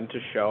recommend to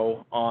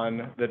show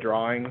on the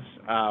drawings,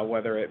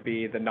 whether it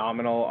be the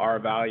nominal R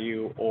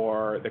value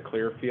or the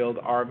clear field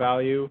R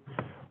value?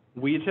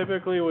 We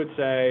typically would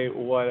say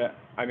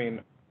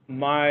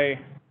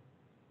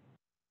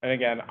and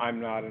again, I'm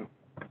not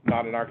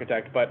an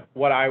architect, but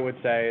what I would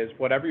say is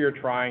whatever you're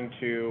trying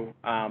to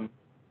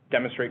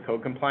demonstrate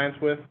code compliance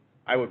with,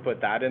 I would put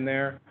that in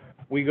there.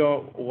 We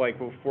go, like,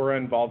 if we're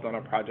involved on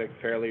a project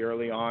fairly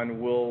early on,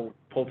 we'll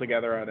pull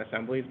together an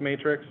assemblies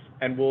matrix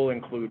and we'll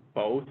include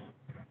both.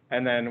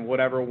 And then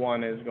whatever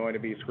one is going to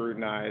be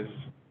scrutinized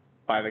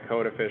by the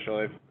code official,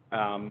 if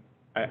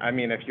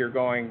you're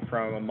going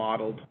from a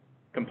modeled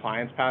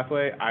compliance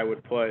pathway, I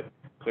would put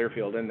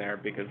Clearfield in there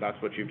because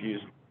that's what you've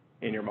used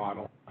in your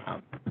model. So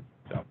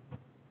does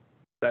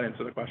that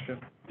answer the question?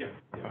 Yeah.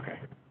 Okay.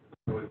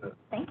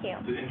 Thank you.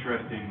 It's an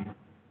interesting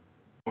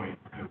point,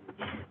 which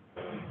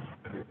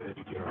I think the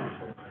educator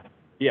also.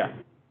 Yeah.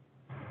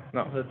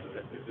 No, that's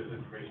if this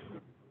information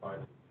that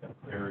provides that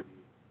clarity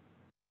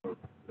of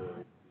the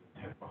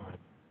intent behind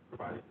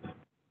providing this.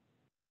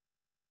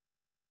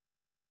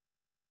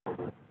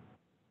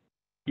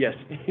 yes,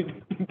 you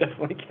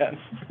definitely can.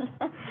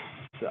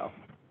 So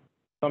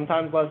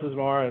sometimes less is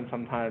more, and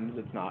sometimes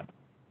it's not.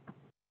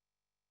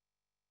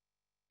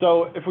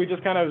 So if we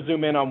just kind of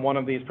zoom in on one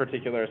of these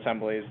particular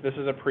assemblies, this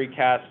is a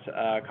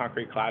precast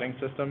concrete cladding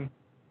system.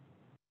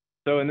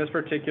 So in this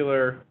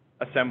particular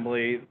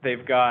assembly,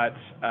 they've got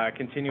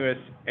continuous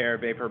air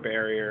vapor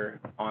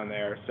barrier on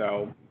there.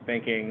 So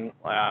thinking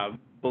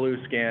blue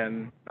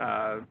skin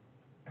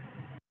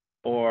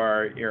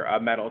or you're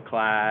a metal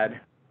clad.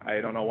 I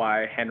don't know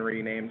why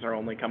Henry names are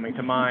only coming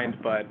to mind,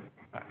 but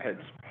it's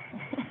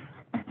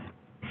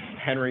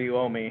Henry, you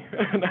owe me.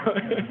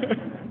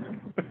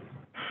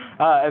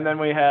 And then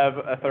we have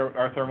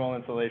our thermal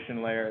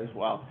insulation layer as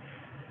well.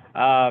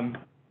 And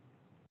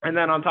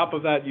then on top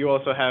of that, you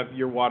also have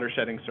your water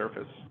shedding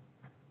surface.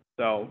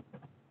 So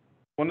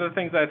one of the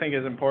things I think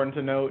is important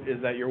to note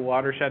is that your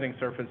water shedding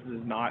surface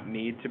does not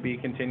need to be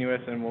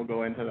continuous, and we'll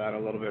go into that a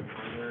little bit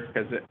further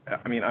because,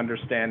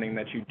 understanding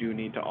that you do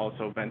need to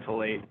also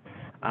ventilate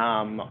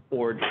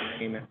or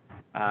drain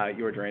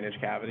your drainage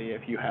cavity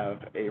if you have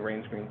a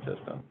rain screen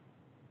system.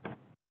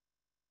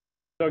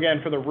 So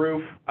again, for the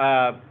roof,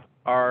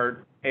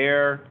 our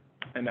air,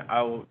 and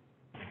I'll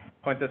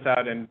point this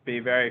out and be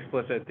very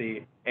explicit, the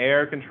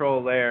air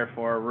control layer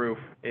for a roof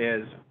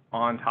is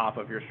on top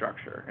of your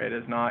structure. It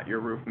is not your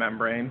roof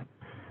membrane.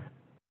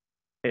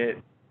 It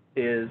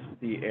is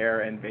the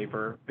air and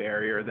vapor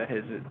barrier that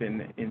has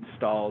been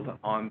installed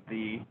on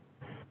the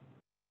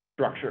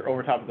structure,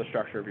 over top of the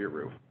structure of your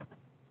roof.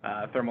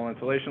 Thermal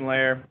insulation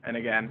layer, and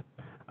again,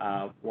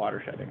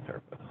 water shedding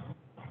surface.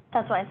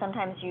 That's why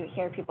sometimes you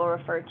hear people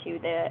refer to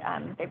the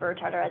vapor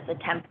retarder as the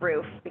temp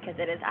roof, because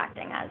it is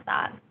acting as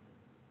that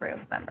roof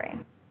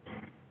membrane.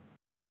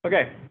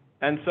 Okay,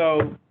 and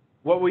so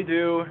what we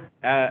do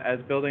as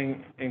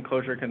building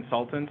enclosure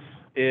consultants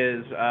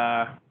is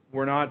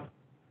we're not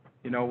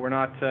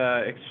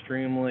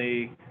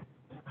extremely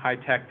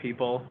high-tech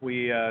people.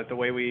 The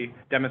way we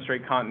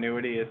demonstrate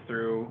continuity is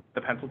through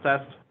the pencil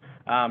test.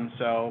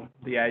 So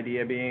the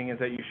idea being is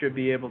that you should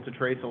be able to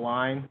trace a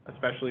line,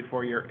 especially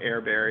for your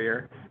air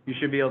barrier. You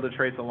should be able to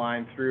trace a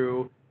line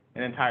through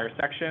an entire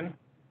section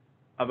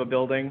of a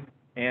building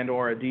and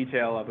or a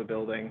detail of a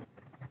building,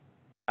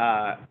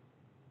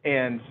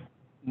 and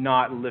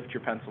not lift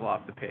your pencil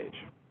off the page.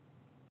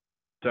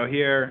 So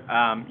here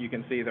you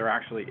can see there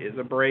actually is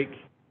a break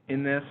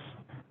in this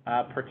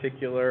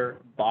particular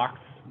box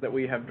that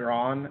we have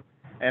drawn,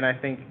 and I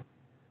think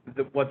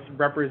what's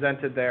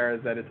represented there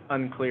is that it's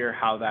unclear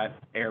how that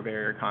air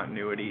barrier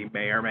continuity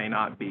may or may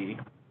not be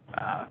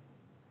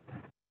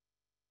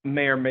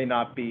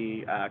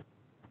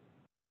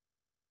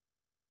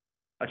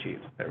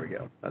achieved. There we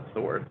go. That's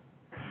the word.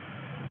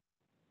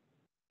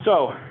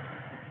 So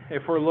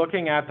if we're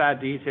looking at that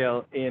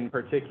detail in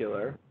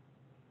particular,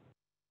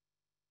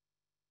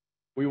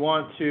 we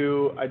want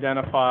to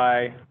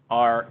identify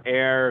our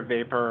air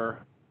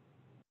vapor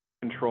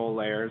control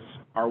layers,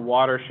 our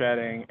water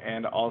shedding,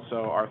 and also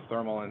our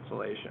thermal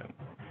insulation.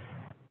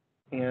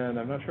 And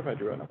I'm not sure if I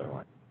drew another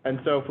line.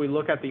 And so if we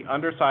look at the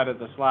underside of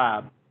the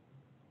slab,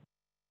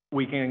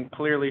 we can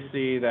clearly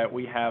see that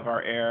we have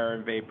our air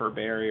and vapor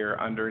barrier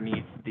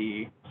underneath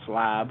the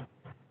slab,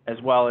 as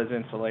well as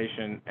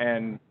insulation.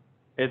 And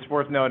it's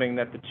worth noting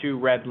that the two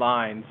red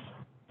lines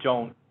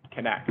don't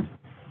connect.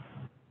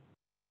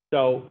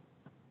 So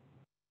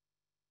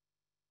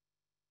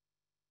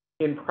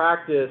in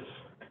practice,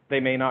 they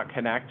may not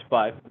connect,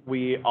 but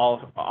we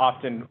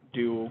often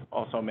do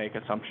also make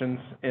assumptions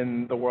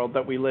in the world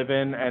that we live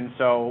in. And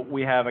so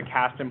we have a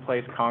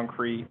cast-in-place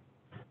concrete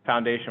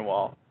foundation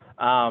wall.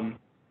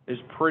 There's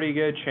pretty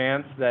good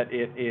chance that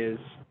it is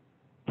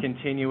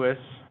continuous,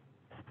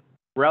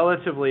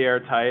 relatively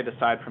airtight,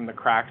 aside from the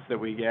cracks that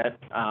we get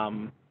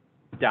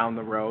down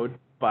the road.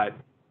 But,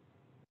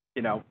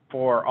 you know,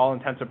 for all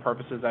intents and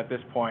purposes at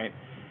this point,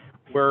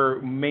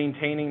 we're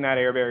maintaining that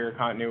air barrier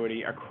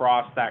continuity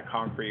across that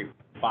concrete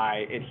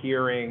by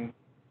adhering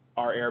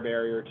our air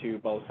barrier to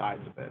both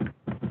sides of it.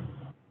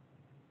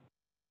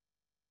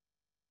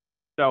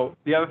 So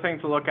the other thing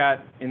to look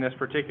at in this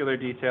particular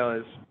detail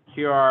is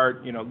here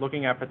are,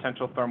 looking at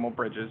potential thermal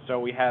bridges. So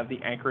we have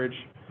the anchorage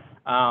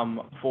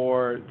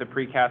for the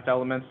precast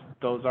elements.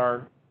 Those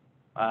are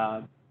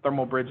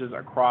thermal bridges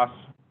across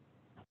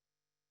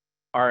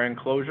our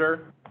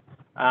enclosure.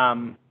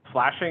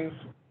 Flashings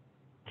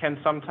can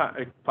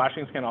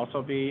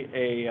also be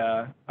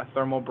a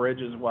thermal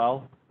bridge as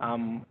well.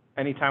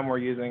 Anytime we're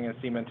using a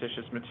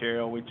cementitious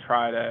material,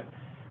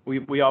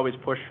 we always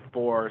push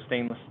for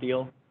stainless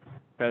steel,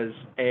 because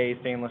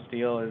stainless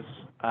steel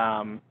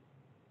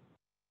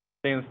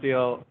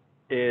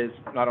is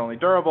not only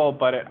durable,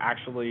 but it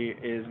actually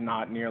is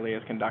not nearly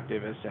as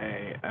conductive as,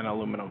 say, an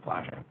aluminum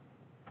flashing.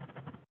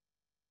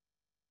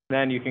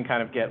 Then you can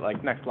kind of get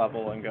like next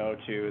level and go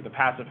to the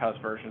passive house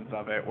versions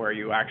of it, where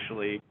you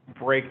actually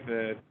break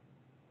the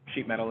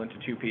sheet metal into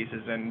two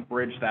pieces and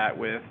bridge that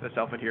with a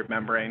self-adhered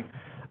membrane.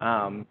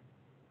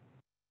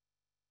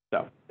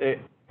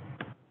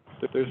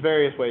 There's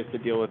various ways to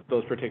deal with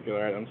those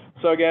particular items.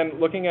 So again,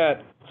 looking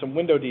at some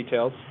window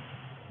details,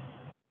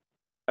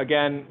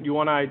 again, you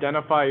want to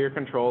identify your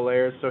control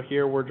layers. So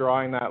here we're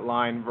drawing that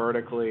line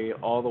vertically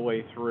all the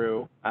way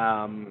through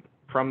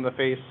from the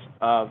face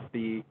of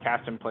the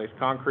cast-in-place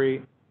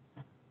concrete,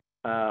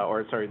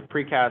 the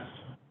precast.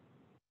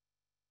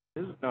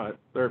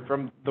 They're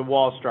from the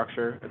wall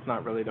structure. It's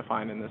not really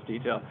defined in this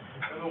detail.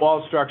 From the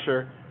wall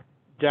structure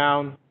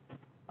down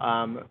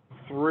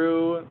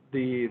through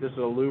this is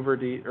a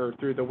louver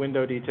through the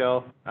window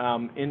detail,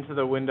 into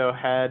the window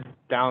head,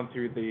 down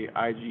through the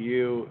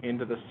IGU,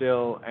 into the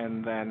sill,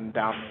 and then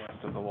down the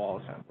rest of the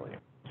wall assembly.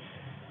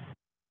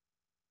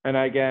 And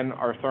again,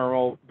 our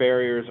thermal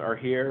barriers are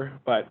here,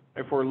 but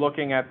if we're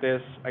looking at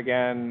this,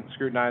 again,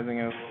 scrutinizing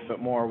it a little bit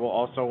more, we'll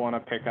also want to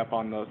pick up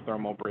on those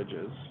thermal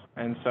bridges.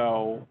 And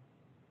so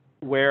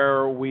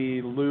where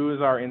we lose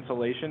our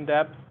insulation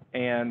depth,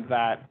 and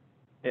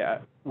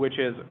which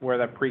is where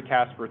the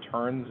precast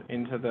returns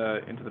into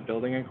the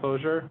building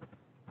enclosure,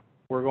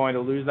 we're going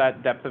to lose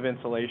that depth of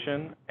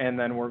insulation, and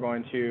then we're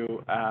going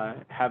to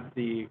have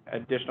the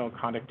additional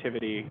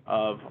conductivity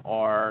of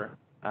our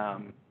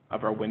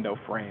window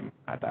frame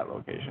at that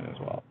location as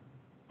well.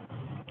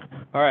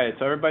 All right,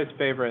 so everybody's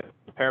favorite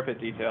parapet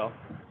detail.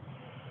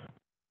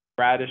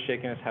 Brad is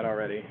shaking his head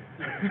already.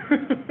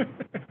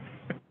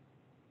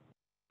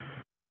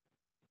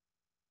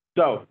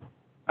 So,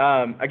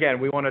 again,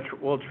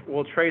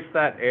 we'll trace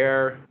that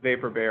air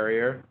vapor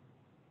barrier,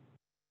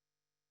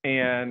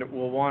 and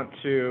we'll want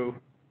to.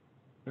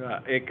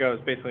 It goes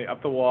basically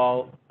up the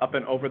wall, up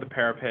and over the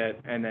parapet,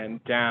 and then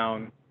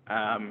down.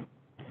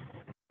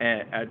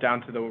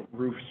 Down to the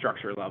roof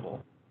structure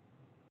level.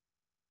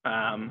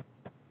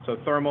 So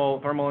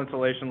thermal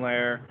insulation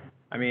layer,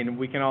 I mean,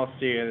 we can all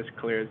see it as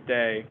clear as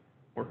day.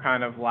 We're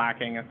kind of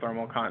lacking a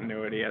thermal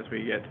continuity as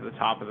we get to the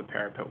top of the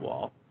parapet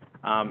wall.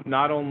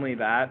 Not only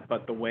that,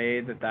 but the way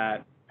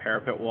that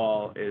parapet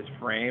wall is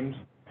framed,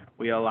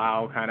 we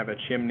allow kind of a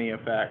chimney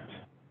effect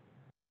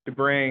to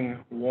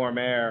bring warm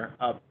air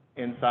up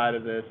inside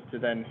of this to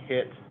then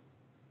hit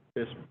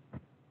this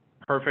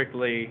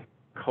perfectly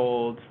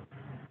cold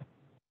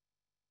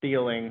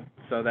sealing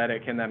so that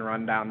it can then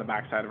run down the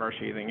backside of our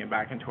sheathing and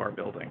back into our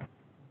building.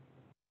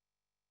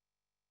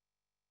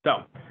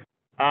 So,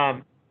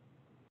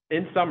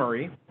 in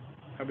summary,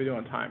 how are we doing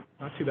on time?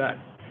 Not too bad.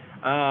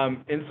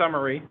 In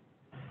summary,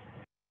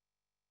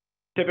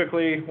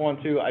 typically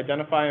want to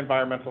identify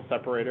environmental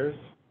separators.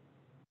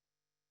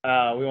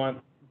 We want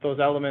those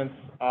elements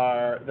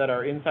that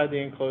are inside the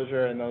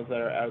enclosure and those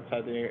that are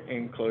outside the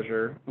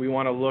enclosure. We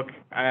want to look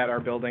at our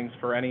buildings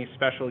for any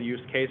special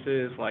use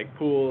cases like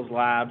pools,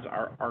 labs,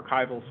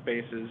 archival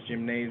spaces,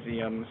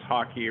 gymnasiums,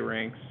 hockey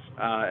rinks,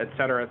 et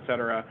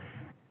cetera,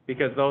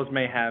 because those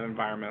may have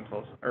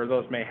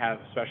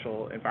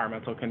special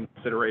environmental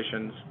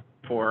considerations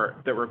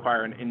that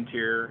require an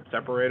interior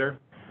separator.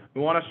 We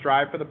want to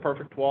strive for the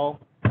perfect wall.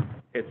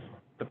 It's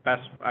the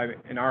best,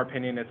 in our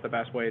opinion, it's the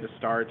best way to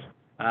start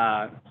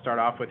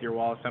off with your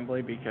wall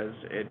assembly, because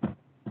it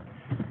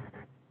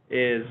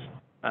is,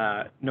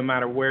 no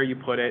matter where you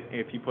put it,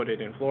 if you put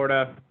it in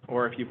Florida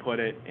or if you put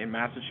it in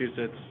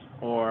Massachusetts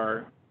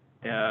or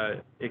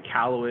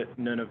Iqaluit,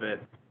 Nunavut,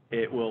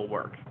 it will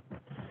work.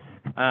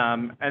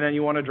 And then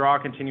you want to draw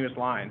continuous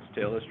lines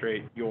to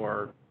illustrate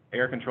your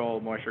air control,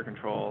 moisture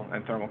control,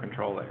 and thermal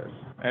control layers.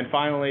 And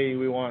finally,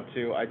 we want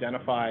to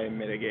identify and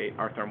mitigate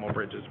our thermal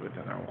bridges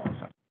within our wall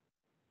assembly.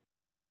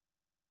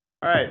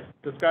 All right,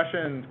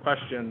 discussions,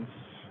 questions.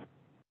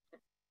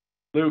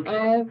 Luke?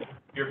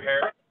 Your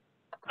parapet,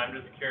 I'm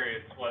just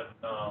curious, what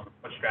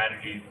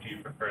strategies do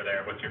you prefer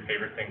there? What's your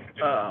favorite thing to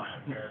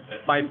do?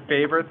 My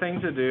favorite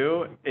thing to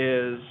do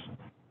is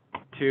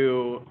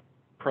to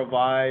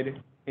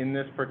provide, in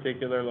this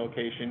particular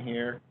location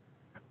here,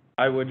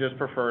 I would just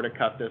prefer to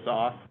cut this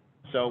off.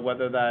 So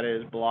whether that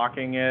is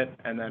blocking it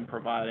and then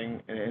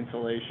providing an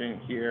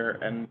insulation here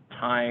and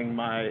tying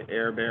my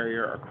air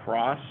barrier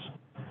across,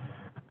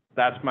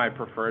 that's my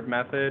preferred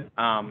method.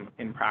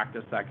 In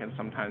practice, that can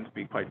sometimes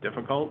be quite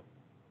difficult,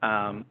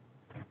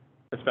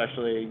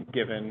 especially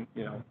given,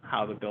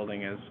 how the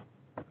building is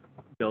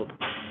built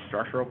from a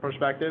structural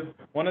perspective.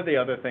 One of the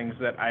other things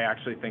that I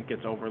actually think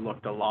gets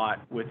overlooked a lot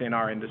within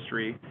our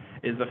industry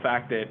is the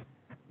fact that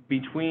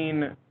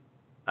between,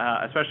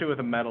 especially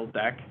with a metal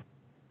deck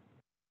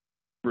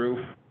roof,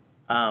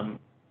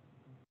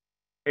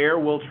 air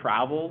will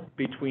travel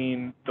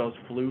between those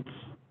flutes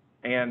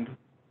and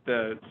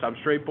the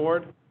substrate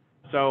board.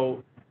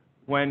 So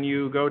when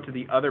you go to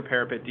the other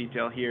parapet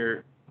detail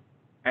here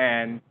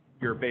and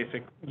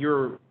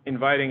you're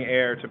inviting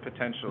air to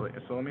potentially,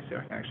 so let me see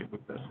if I can actually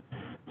move this.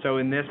 So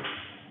in this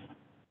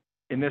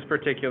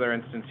particular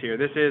instance here,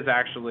 this is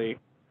actually,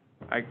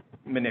 I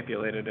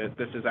manipulated it,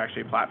 this is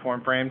actually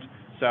platform framed.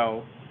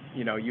 So,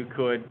 you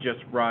could just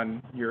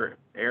run your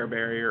air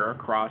barrier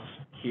across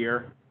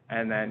here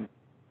and then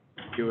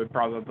you would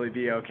probably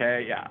be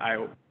okay. Yeah,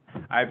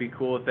 I'd be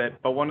cool with it.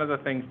 But one of the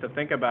things to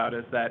think about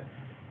is that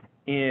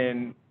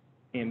in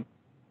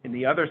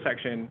the other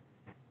section,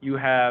 you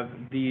have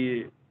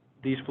these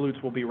flutes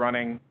will be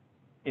running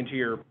into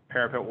your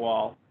parapet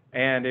wall.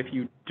 And if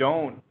you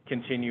don't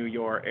continue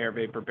your air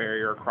vapor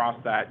barrier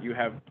across that, you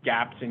have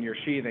gaps in your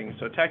sheathing.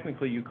 So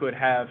technically you could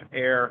have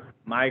air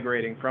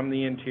migrating from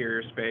the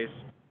interior space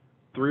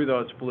through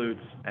those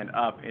flutes and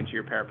up into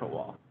your parapet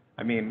wall.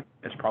 I mean,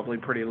 it's probably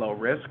pretty low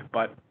risk,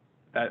 but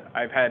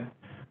I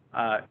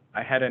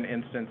had an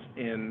instance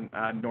in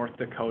North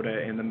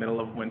Dakota in the middle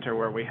of winter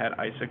where we had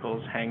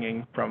icicles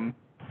hanging from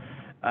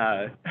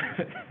our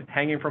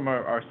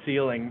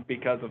ceiling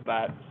because of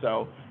that.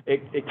 So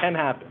it can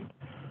happen.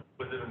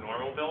 Was it a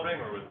normal building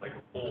or was it like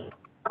a pool?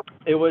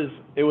 It was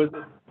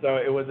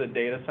a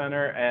data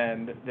center,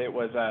 and it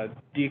was a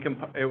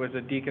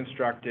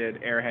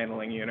deconstructed air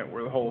handling unit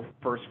where the whole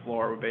first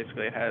floor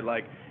basically had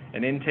like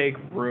an intake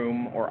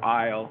room or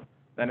aisle,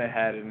 then it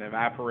had an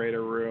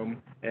evaporator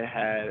room, it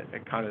had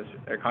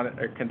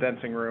a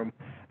condensing room,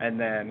 and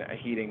then a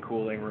heating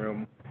cooling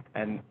room,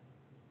 and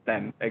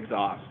then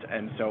exhaust.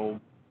 And so,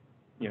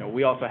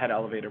 we also had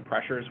elevated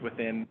pressures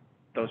within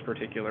those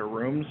particular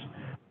rooms,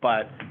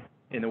 but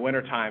in the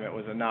wintertime, it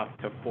was enough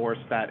to force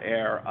that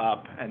air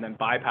up and then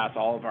bypass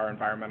all of our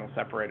environmental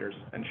separators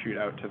and shoot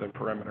out to the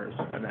perimeters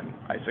and then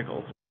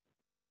icicles.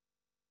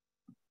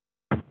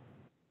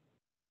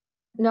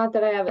 Not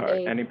that I have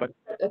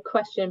a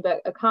question,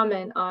 but a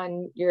comment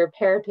on your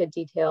parapet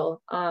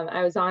detail.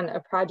 I was on a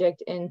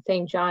project in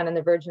St. John in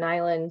the Virgin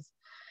Islands,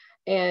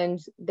 and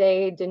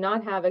they did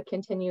not have a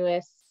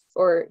continuous,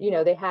 or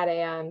they had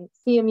a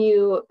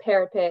CMU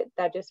parapet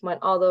that just went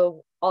all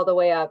the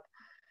way up.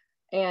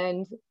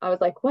 And I was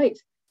like, wait,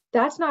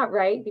 that's not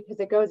right, because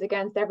it goes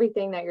against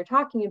everything that you're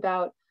talking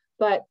about.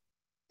 But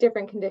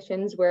different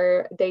conditions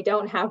where they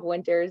don't have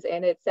winters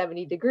and it's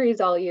 70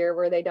 degrees all year,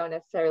 where they don't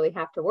necessarily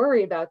have to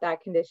worry about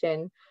that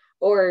condition,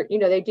 or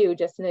they do,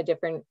 just in a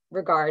different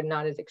regard,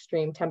 not as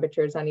extreme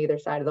temperatures on either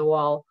side of the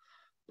wall.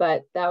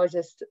 But that was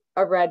just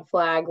a red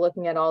flag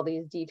looking at all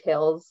these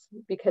details,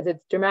 because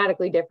it's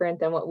dramatically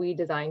different than what we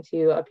designed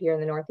to up here in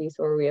the Northeast,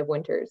 where we have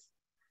winters.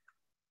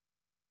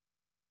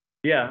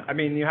 Yeah, I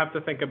mean, you have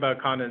to think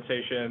about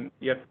condensation.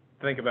 You have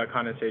think about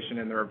condensation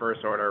in the reverse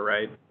order,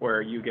 right?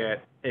 Where you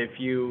get, if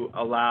you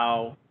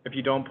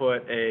don't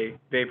put a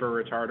vapor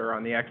retarder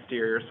on the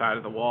exterior side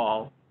of the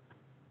wall,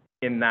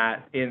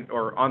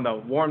 or on the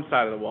warm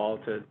side of the wall,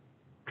 to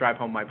drive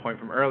home my point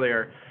from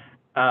earlier,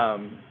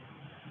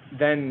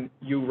 then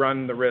you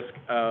run the risk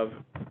of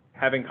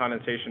having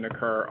condensation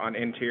occur on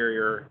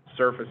interior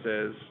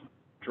surfaces,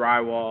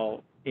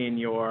 drywall, in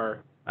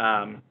your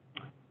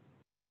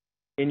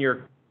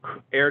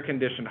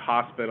air-conditioned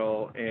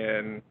hospital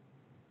in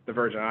the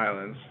Virgin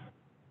Islands.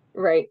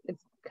 Right.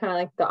 It's kind of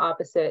like the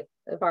opposite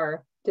of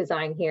our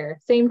design here.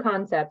 Same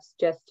concepts,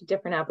 just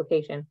different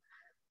application.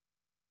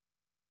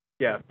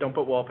 Yeah, don't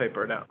put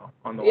wallpaper down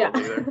on the walls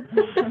either.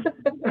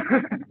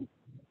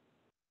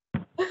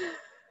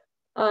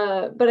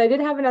 But I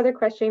did have another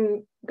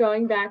question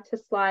going back to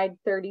slide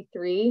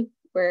 33,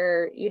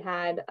 where you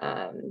had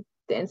the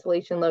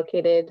insulation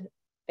located,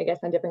 I guess,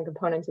 on different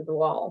components of the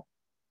wall.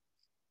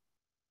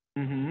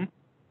 Mm-hmm.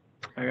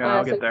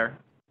 I'll get there.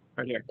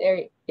 Right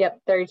here.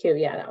 Yep, 32.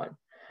 Yeah, that one.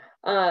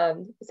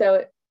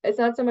 So it's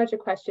not so much a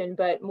question,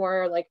 but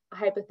more like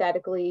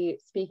hypothetically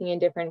speaking in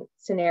different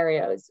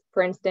scenarios.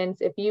 For instance,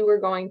 if you were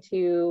going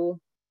to,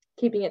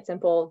 keeping it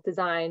simple,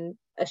 design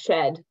a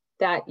shed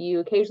that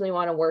you occasionally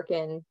want to work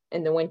in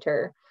the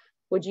winter,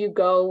 would you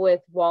go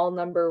with wall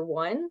number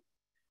 1?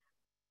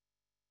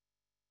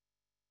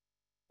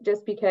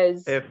 Just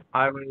because if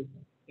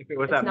it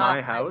was at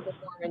my house, it's not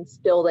a high-performance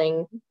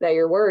building that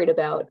you're worried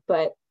about,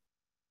 but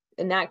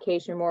in that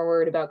case, you're more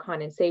worried about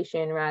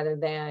condensation rather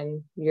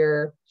than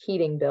your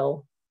heating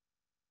bill.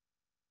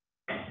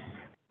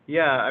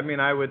 Yeah, I mean,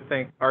 I would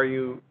think,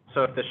 so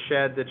if the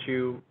shed that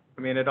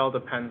it all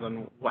depends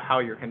on how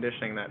you're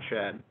conditioning that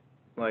shed.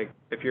 Like,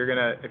 if you're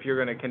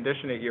gonna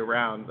condition it year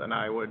round, then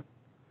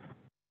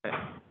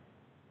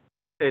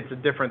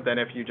it's different than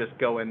if you just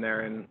go in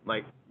there and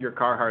like your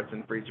Carhartts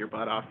and freeze your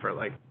butt off for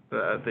like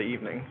the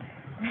evening.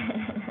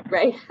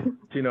 Right. Do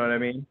you know what I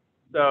mean?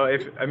 So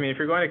if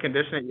you're going to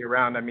condition it year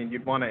round,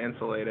 you'd want to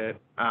insulate it.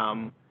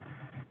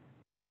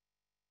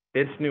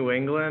 It's New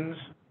England,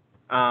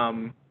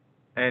 and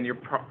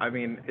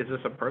is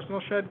this a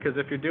personal shed? Because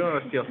if you're doing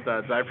with steel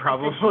studs, I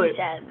probably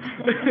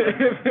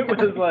if it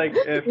was like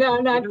no,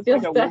 not steel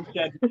like studs. A wood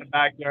shed in the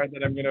backyard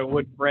that I'm gonna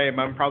wood frame,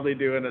 I'm probably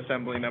doing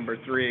assembly number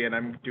 3, and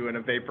I'm doing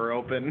a vapor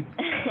open.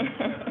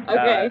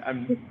 Okay.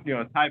 I'm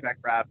tieback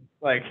wrap.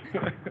 Like,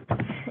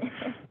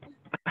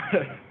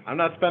 I'm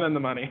not spending the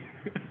money.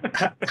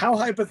 How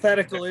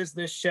hypothetical is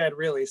this shed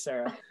really,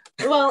 Sarah?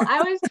 Well,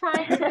 I was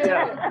trying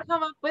to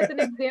come up with an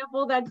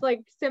example that's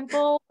like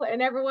simple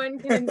and everyone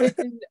can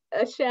envision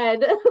a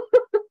shed.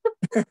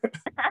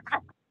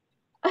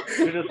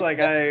 You're just like,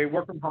 I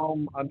work from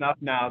home enough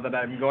now that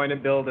I'm going to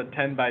build a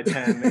 10 by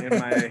 10 in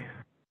my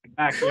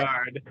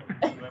backyard.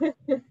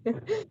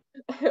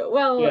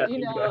 Well, Yeah,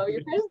 exactly.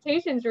 Your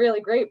presentation is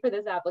really great for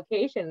this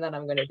application that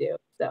I'm going to do.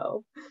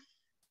 So,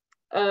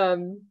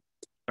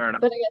 fair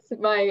enough. but I guess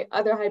my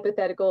other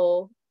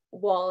hypothetical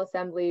wall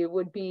assembly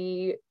would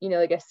be,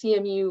 like a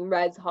CMU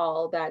res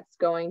hall that's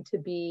going to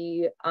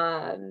be,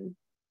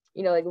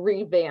 like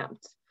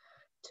revamped.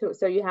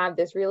 So you have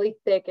this really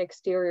thick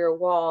exterior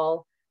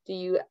wall.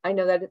 I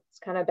know that it's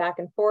kind of back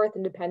and forth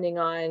and depending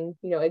on,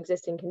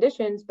 existing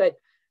conditions, but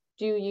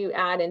do you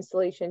add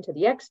insulation to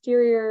the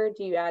exterior?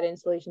 Do you add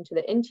insulation to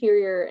the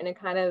interior? And it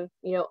kind of,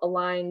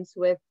 aligns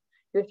with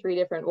your 3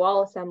 different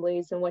wall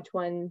assemblies and which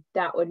one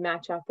that would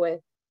match up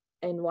with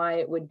and why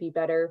it would be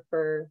better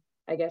for,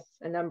 I guess,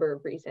 a number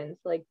of reasons.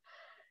 Like,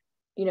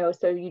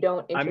 so you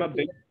don't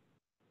interfere.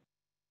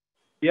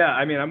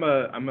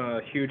 I'm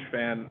a huge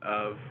fan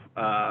of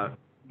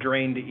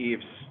drained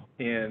eaves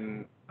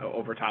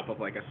over top of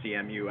like a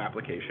CMU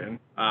application.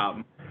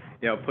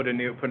 Put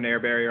an air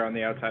barrier on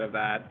the outside of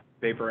that,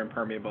 vapor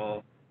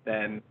impermeable,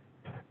 then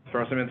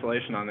throw some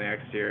insulation on the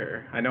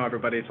exterior. I know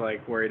everybody's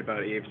like worried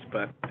about eaves,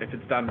 but if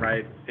it's done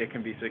right, it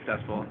can be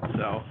successful.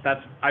 So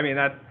that's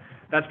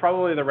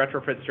probably the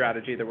retrofit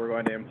strategy that we're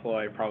going to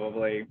employ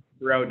probably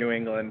throughout New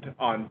England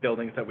on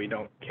buildings that we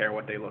don't care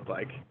what they look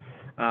like.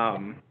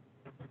 That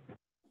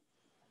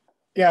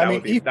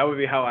would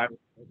be how I would.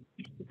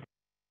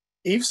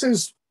 Eaves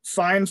is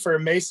fine for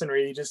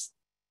masonry. You just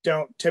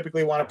don't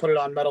typically want to put it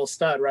on metal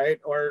stud, right?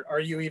 Or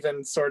are you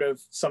even sort of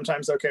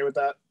sometimes okay with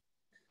that?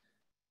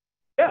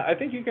 Yeah, I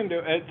think you can do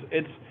it.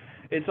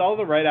 It's all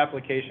the right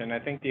application. I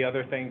think the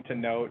other thing to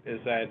note is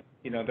that,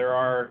 there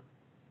are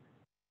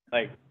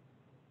like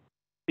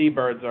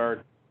seabirds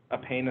are a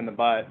pain in the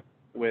butt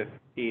with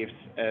eaves,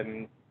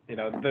 and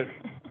the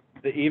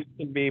eaves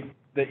can be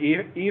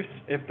eaves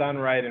if done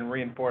right and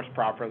reinforced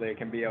properly, it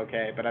can be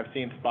okay. But I've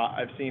seen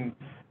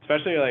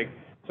especially like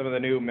some of the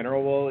new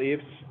mineral wool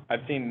eaves,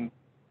 I've seen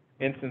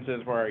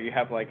instances where you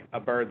have like a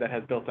bird that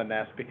has built a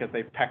nest because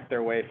they pecked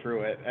their way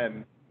through it,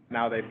 and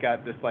now they've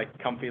got this like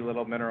comfy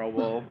little mineral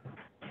wool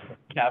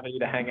cavity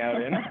to hang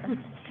out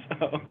in.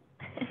 So,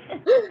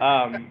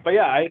 but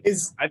yeah, I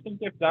think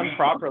if done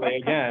properly,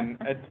 again,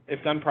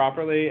 if done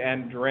properly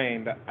and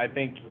drained, I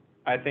think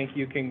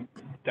you can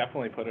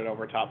definitely put it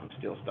over top of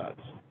steel studs.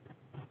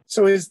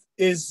 So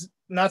is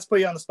not to put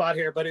you on the spot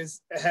here, but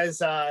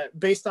has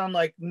based on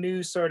like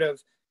new sort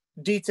of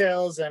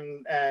details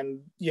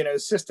and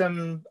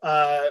system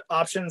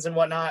options and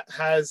whatnot,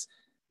 has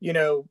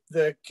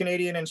the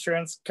Canadian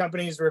insurance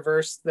companies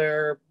reversed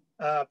their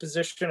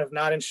position of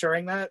not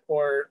insuring that,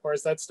 or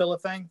is that still a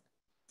thing?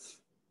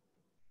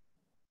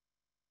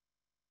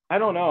 I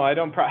don't know. I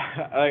don't.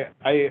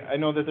 I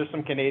know that there's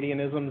some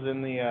Canadianisms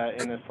in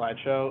the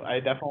slideshow.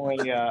 I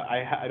definitely.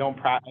 I don't.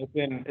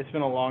 It's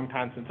been a long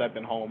time since I've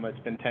been home. It's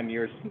been 10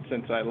 years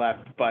since I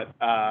left. But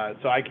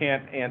so I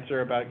can't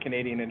answer about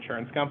Canadian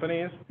insurance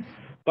companies.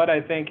 But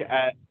I think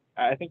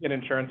an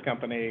insurance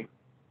company,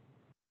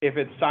 if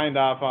it's signed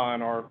off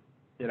on or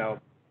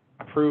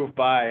approved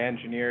by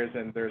engineers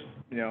and there's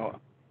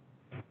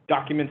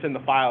documents in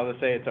the file to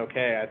say it's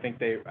okay,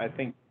 I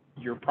think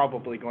you're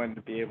probably going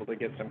to be able to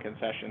get some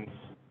concessions.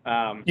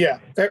 Yeah,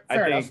 fair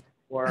enough.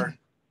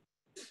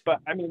 But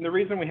I mean, the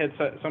reason we had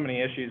so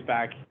many issues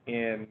back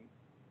in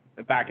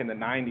the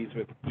 90s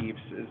with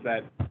EAPS is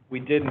that we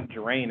didn't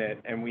drain it,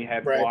 and we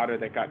had water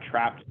that got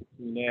trapped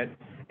in it.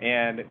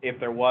 And if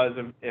there was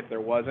an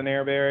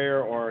air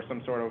barrier or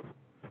some sort of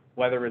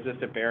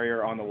weather-resistant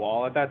barrier on the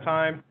wall at that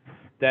time,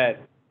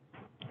 that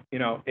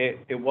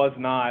it was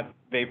not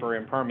vapor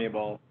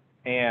impermeable,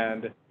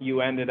 and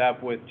you ended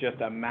up with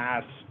just a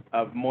mass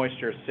of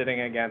moisture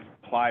sitting against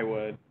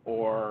plywood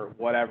or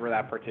whatever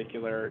that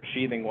particular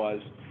sheathing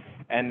was,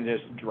 and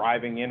just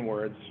driving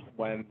inwards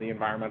when the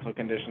environmental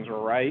conditions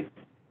were right,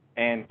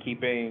 and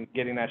getting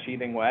that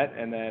sheathing wet.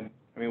 And then,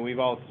 I mean, we've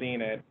all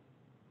seen it,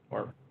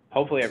 or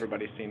hopefully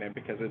everybody's seen it,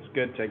 because it's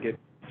good to get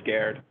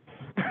scared.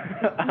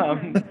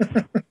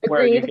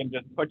 Where you can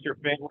just put your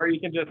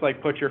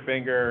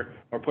finger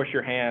or push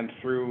your hand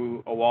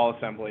through a wall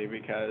assembly,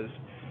 because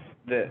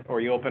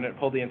or you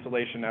pull the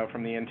insulation out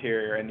from the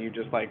interior, and you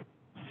just like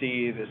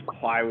see this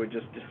plywood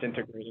just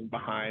disintegrating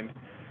behind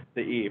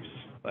the eaves,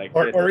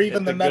 or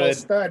even the metal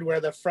stud, where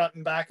the front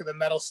and back of the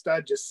metal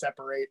stud just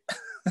separate.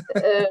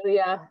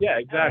 Yeah. Yeah,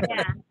 exactly.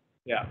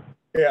 Yeah.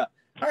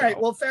 All right,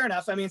 well, fair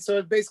enough. I mean,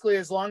 so basically,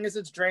 as long as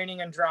it's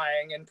draining and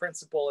drying, in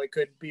principle, it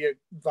could be a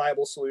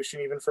viable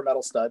solution even for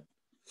metal stud.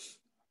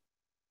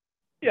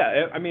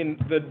 Yeah, I mean,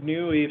 the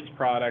new EAPS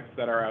products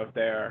that are out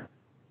there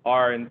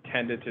are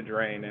intended to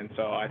drain, and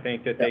so I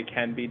think that they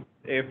can be,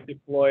 if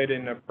deployed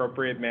in an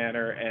appropriate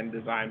manner and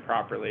designed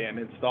properly and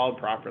installed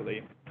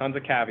properly, tons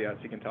of caveats,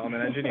 you can tell I'm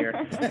an engineer,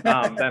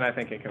 then I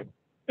think it can.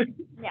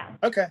 Yeah.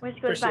 Okay.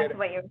 Which goes back to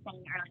what you were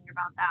saying earlier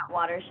about that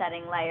water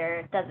shedding layer.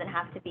 It doesn't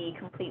have to be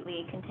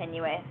completely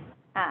continuous.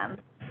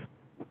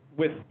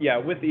 With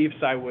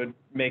EAPS, I would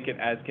make it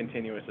as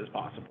continuous as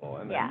possible,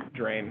 and then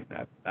drain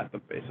at the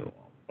base of the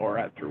wall, or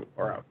out through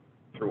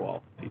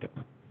all details.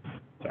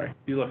 Sorry,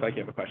 you look like you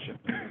have a question.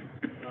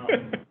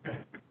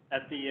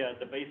 At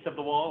the base of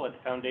the wall, at the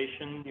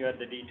foundation, you had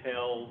the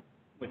detail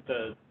with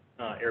the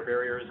air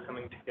barriers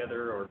coming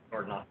together,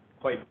 or not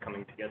quite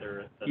coming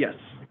together. At the yes.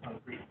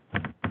 Concrete.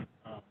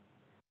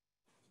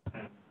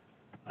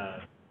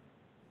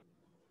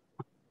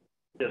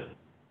 Just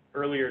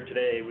earlier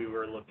today, we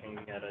were looking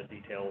at a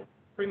detail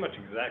pretty much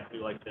exactly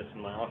like this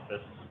in my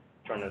office,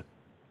 trying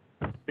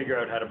to figure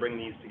out how to bring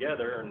these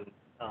together,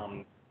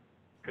 and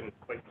couldn't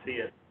quite see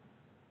it.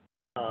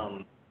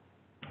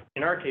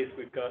 In our case,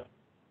 we've got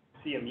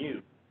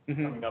CMU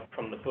coming up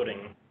from the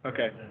footing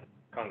and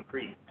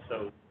concrete.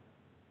 So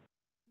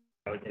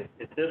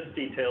if this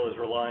detail is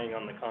relying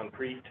on the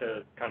concrete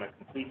to kind of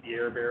complete the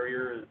air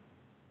barrier, is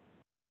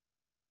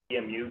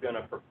CMU going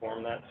to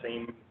perform that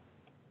same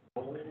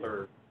role?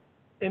 Or?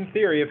 In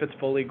theory, if it's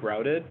fully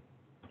grouted,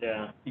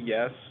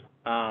 yes.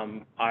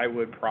 I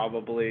would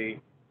probably,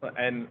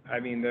 and I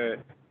mean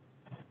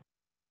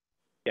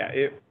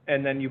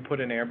and then you put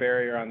an air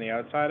barrier on the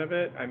outside of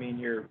it, I mean,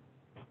 you're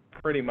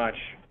pretty much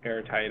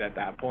airtight at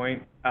that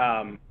point.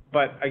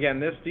 But again,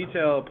 this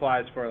detail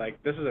applies for,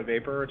 like, this is a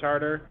vapor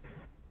retarder.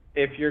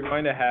 If you're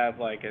going to have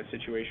like a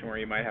situation where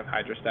you might have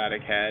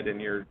hydrostatic head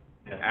and you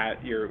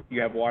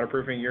have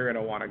waterproofing, you're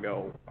going to want to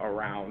go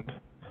around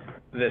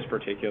this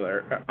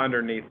particular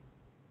underneath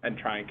and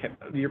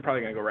you're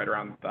probably going to go right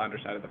around the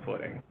underside of the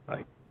footing.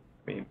 Like,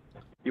 I mean,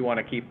 you want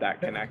to keep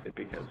that connected,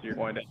 because you're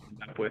going to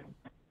end up with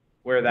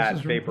where that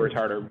vapor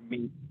retarder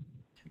meets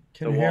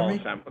the wall,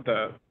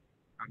 the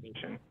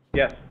foundation.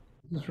 Yes.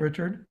 This is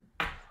Richard.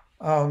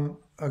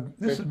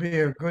 This would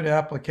be a good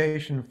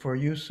application for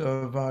use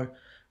of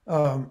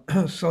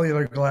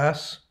cellular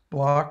glass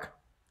block,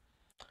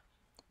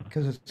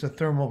 because it's a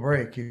thermal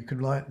break. You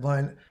could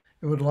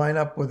it would line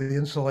up with the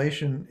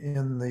insulation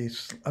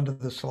under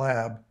the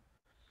slab.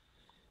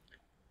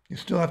 You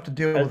still have to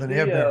deal with an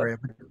air barrier.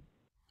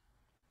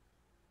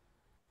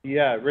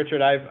 Yeah,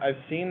 Richard, I've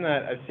seen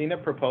that. I've seen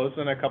it proposed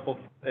in a couple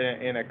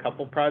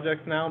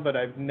projects now, but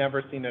I've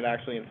never seen it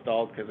actually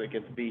installed because it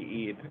gets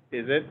VE'd.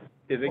 Is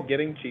it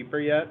getting cheaper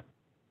yet?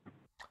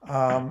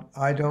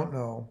 I don't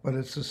know, but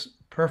it's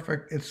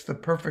the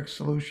perfect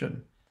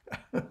solution.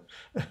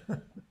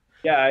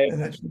 Yeah,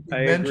 and it should be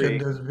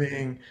mentioned as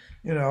being,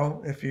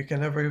 if you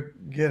can ever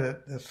get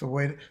it,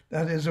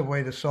 that is a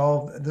way to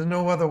solve. There's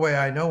no other way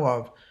I know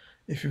of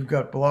if you've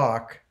got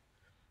block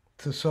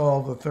to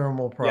solve the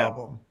thermal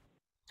problem.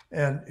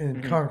 And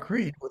in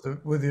concrete, with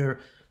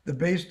the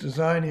base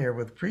design here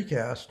with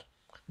precast,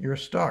 you're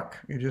stuck.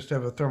 You just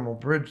have a thermal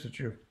bridge that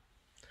you're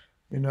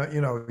not,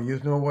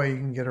 there's no way you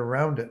can get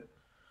around it.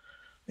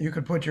 You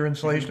could put your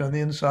insulation on the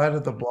inside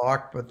of the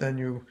block, but then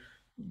you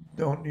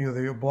don't,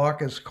 your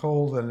block is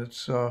cold and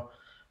it's,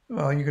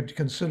 well, you could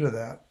consider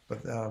that,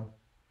 but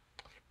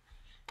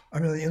I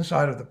mean, the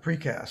inside of the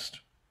precast.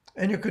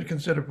 And you could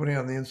consider putting it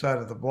on the inside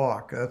of the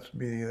block. That's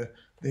be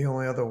the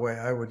only other way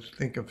I would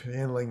think of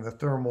handling the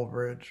thermal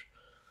bridge.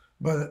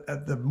 But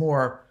the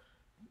more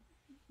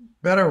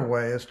better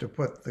way is to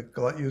put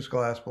use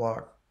glass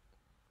block.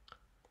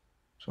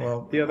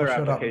 So the other I'll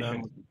shut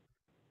application.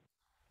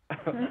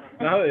 Up now.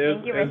 No,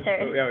 Thank you,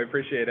 Richard. yeah, we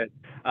appreciate it.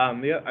 I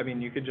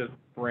mean, you could just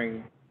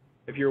bring,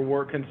 if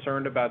you're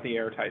concerned about the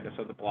air tightness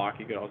of the block,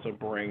 you could also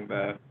bring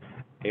the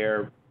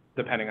air,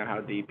 depending on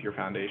how deep your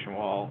foundation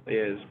wall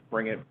is,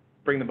 bring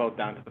the boat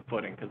down to the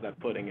footing, because that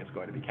footing is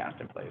going to be cast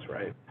in place,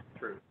 right?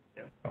 True,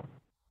 yeah. So.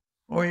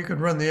 Or you could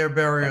run the air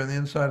barrier on the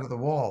inside of the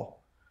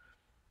wall,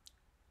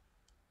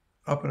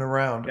 up and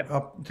around,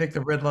 up, take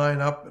the red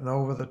line up and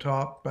over the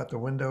top at the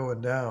window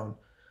and down.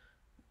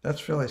 That's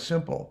fairly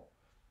simple,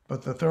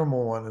 but the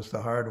thermal one is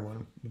the hard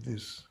one with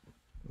these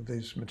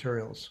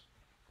materials.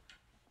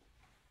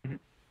 Okay.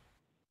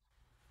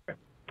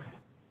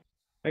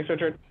 Thanks,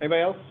 Richard.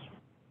 Anybody else?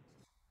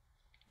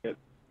 Good.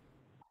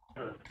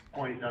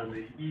 Point on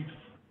the eaves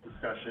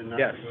discussion, not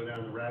yes. to go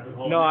down the rabbit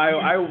hole. No,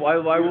 I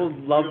will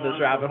love this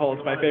rabbit hole.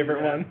 It's my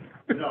favorite one.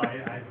 No,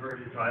 I've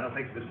heard it, so I don't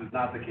think this is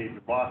not the case in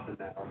Boston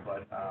now,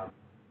 but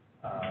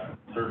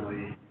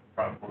certainly,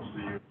 probably most of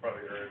you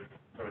probably heard.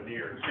 So in New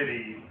York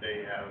City,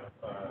 they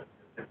have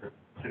different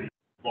city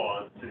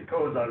laws, city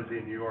codes, obviously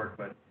in New York,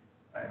 but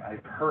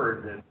I've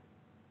heard that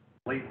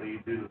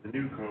lately, due to the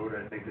new code,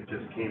 I think it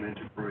just came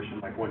into fruition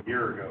like 1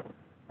 year ago,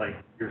 like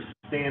your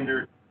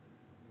standard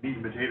meat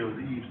and potatoes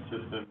eaves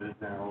system is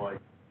now like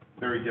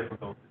very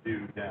difficult to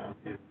do down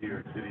in New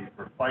York City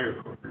for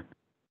fire code reasons.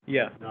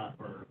 Yeah. Not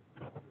for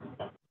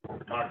what we're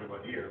talking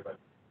about here, but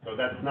so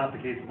that's not the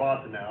case in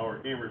Boston now, or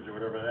Cambridge or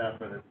whatever that.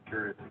 But I'm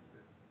curious.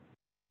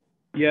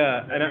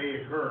 Yeah, that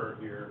may occur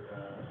here.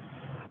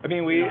 I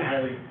mean, we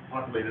highly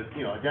populated,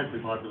 densely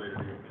populated.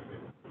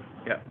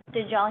 Yeah.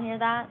 Did y'all hear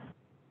that?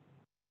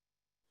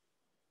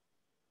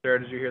 Sarah,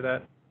 did you hear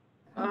that?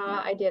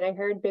 I did. I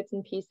heard bits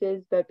and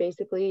pieces, but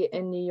basically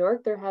in New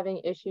York, they're having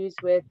issues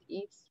with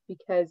eaves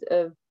because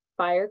of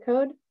fire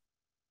code.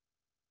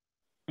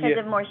 Because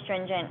of more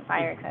stringent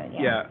fire code,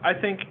 yeah. Yeah, I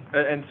think,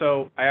 and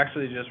so I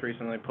actually just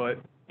recently put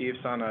eaves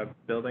on a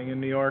building in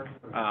New York,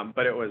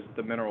 but it was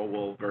the mineral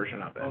wool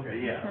version of it.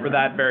 Okay, yeah. For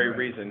that very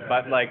reason.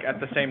 But like at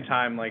the same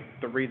time, like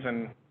the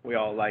reason we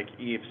all like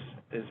eaves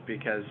is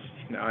because,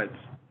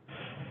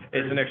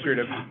 it's an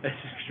extruded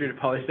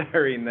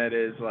polystyrene that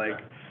is like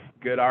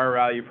good R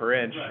value per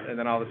inch, and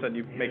then all of a sudden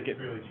you make it,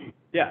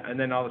 yeah, and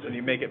then all of a sudden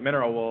you make it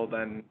mineral wool,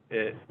 then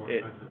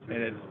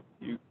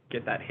you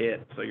get that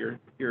hit, so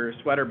your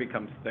sweater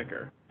becomes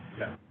thicker.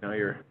 Yeah.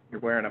 You're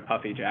wearing a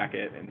puffy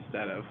jacket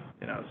instead of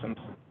some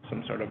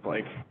sort of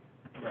like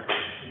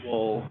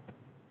wool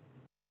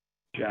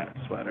jet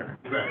sweater.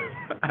 Right.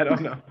 I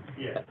don't know.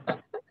 Yeah.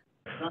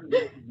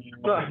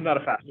 Not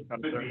a fashion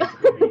connoisseur.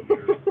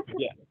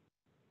 Yeah.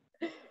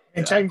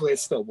 And technically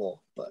it's still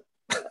wool, but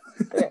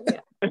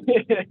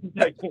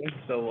Technically it's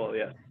still wool,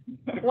 yeah.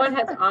 One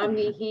has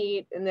omni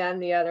heat and then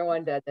the other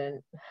one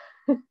doesn't.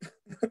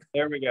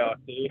 There we go.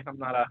 See, I'm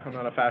not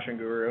a fashion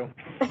guru.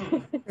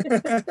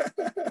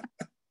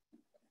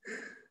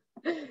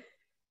 Is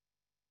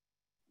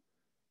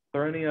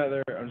there any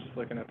other? I'm just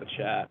looking at the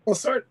chat. Well,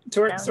 sort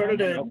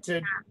of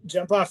to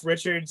jump off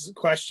Richard's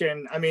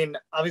question. I mean,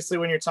 obviously,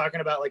 when you're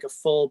talking about like a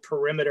full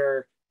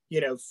perimeter,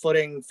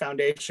 footing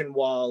foundation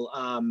wall,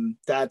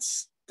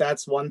 that's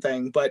one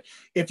thing. But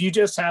if you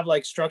just have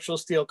like structural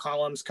steel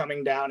columns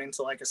coming down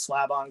into like a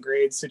slab on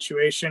grade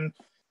situation,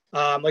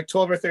 like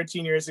 12 or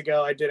 13 years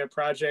ago, I did a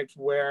project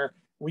where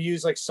we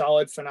use like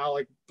solid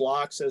phenolic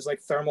blocks as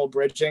like thermal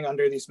bridging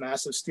under these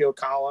massive steel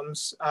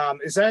columns.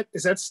 Is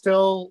that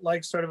still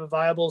like sort of a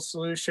viable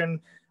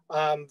solution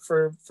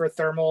for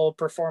thermal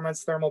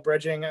performance, thermal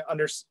bridging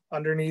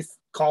underneath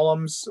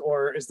columns,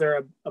 or is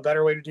there a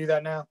better way to do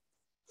that now?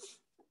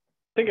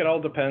 I think it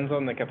all depends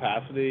on the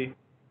capacity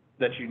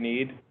that you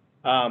need.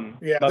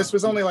 Yeah, this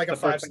was only like a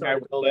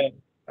 5-story building.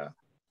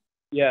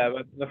 Yeah,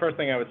 but the first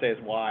thing I would say is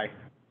why.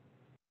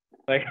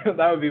 Like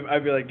I'd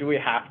be like, do we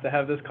have to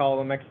have this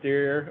column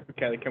exterior?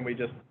 Can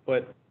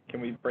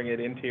we bring it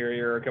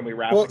interior, or can we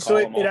wrap the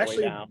column all the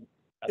way down?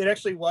 It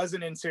actually was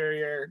an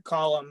interior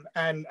column,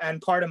 and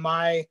part of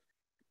my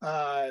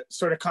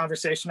sort of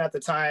conversation at the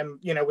time,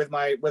 with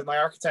my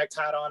architect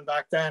hat on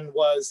back then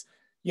was,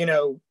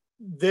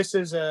 this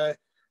is a,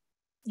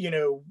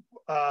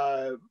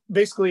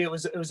 basically it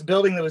was a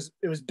building that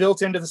was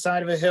built into the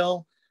side of a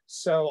hill.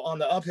 So on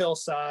the uphill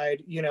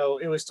side,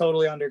 it was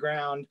totally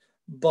underground.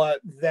 But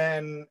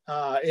then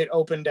it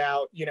opened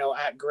out,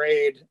 at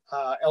grade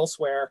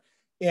elsewhere.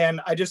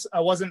 And I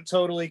wasn't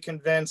totally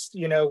convinced,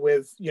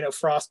 with,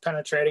 frost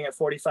penetrating at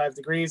 45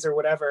 degrees or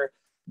whatever,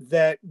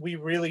 that we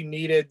really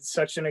needed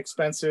such an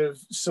expensive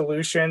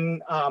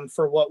solution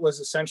for what was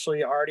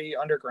essentially already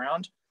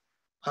underground.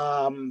 You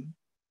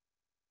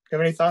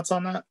have any thoughts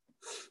on that?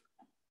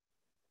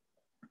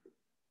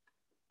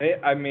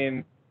 I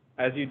mean,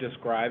 as you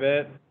describe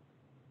it,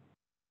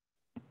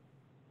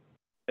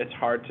 it's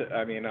hard to,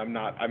 I mean, I'm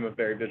a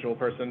very visual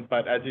person,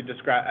 but as you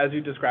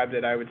described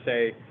it, I would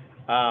say,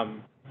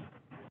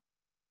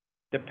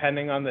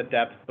 depending on the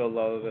depth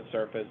below the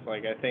surface,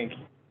 like I think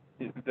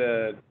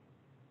the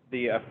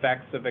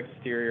effects of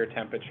exterior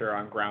temperature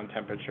on ground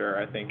temperature,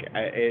 I think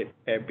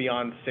it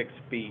beyond 6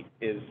 feet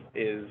is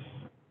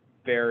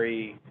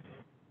very,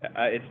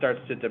 it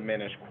starts to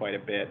diminish quite a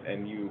bit,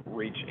 and you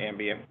reach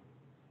ambient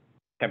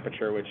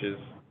temperature, which is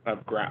of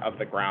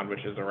the ground,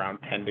 which is around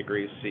 10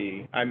 degrees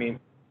C. I mean,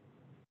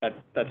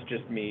 that's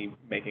just me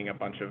making a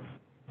bunch of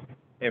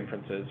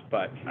inferences,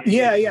 but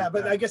yeah,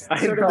 but I guess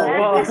sort of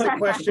the basic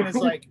question is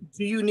like,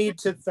 do you need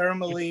to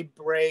thermally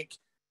break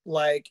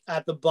like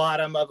at the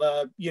bottom of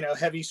a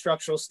heavy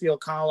structural steel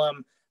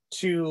column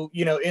to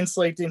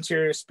insulate the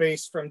interior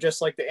space from just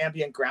like the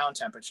ambient ground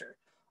temperature,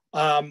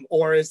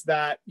 or is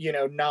that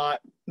not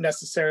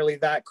necessarily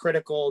that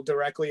critical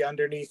directly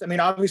underneath? I mean,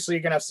 obviously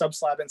you're gonna have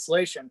subslab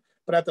insulation,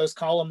 but at those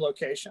column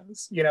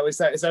locations, is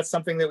that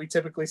something that we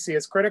typically see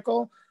as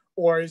critical?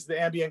 Or is the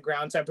ambient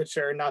ground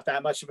temperature not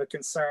that much of a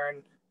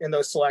concern in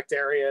those select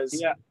areas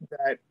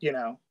that,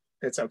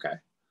 it's okay?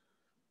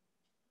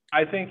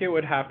 I think it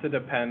would have to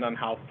depend on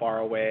how far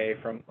away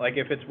from, like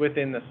if it's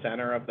within the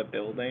center of the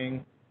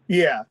building.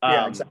 Yeah,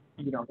 exactly.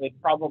 It's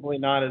probably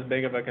not as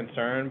big of a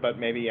concern, but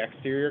maybe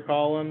exterior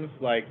columns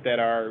like that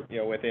are,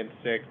 within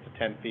 6 to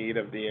 10 feet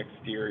of the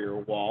exterior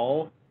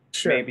wall.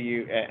 Sure.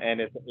 Maybe and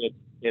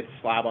it's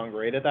slab on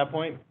grade at that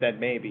point, then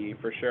maybe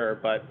for sure.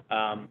 But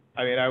I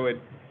mean, I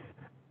would,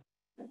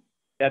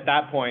 at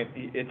that point,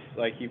 it's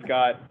like you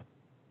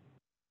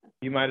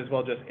might as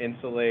well just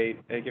insulate.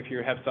 Like if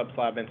you have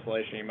subslab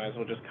insulation, you might as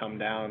well just come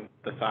down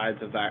the sides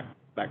of that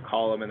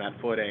column and that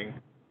footing.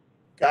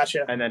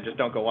 Gotcha. And then just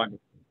don't go under.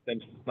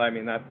 Then I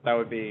mean that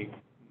would be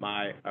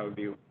I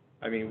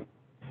mean,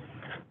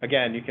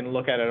 again, you can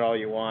look at it all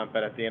you want,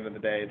 but at the end of the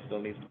day, it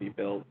still needs to be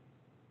built.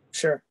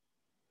 Sure.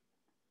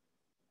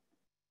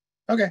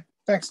 Okay.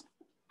 Thanks.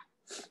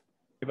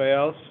 Anybody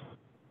else?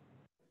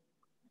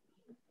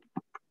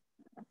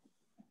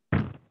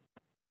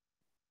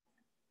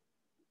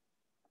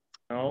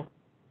 No?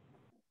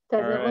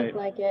 Doesn't look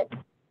like it.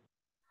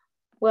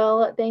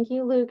 Well, thank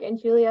you, Luke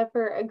and Julia,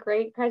 for a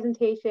great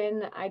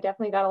presentation. I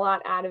definitely got a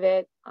lot out of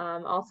it.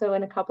 Also,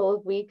 in a couple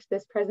of weeks,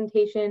 this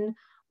presentation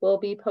will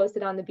be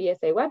posted on the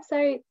BSA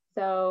website.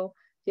 So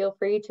feel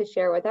free to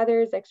share with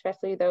others,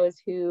 especially those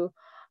who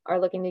are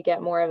looking to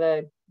get more of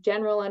a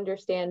general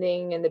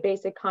understanding and the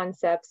basic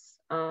concepts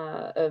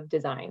of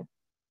design.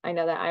 I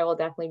know that I will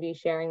definitely be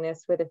sharing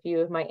this with a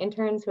few of my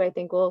interns who I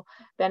think will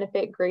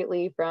benefit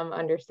greatly from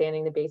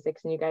understanding the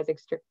basics, and you guys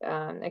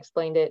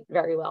explained it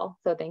very well.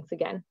 So thanks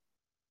again.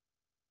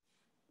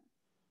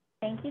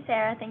 Thank you,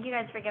 Sarah. Thank you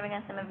guys for giving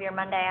us some of your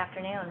Monday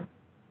afternoon.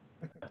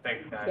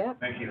 Thanks, guys. Yeah.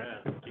 Thank you.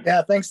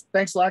 Yeah,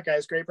 thanks a lot,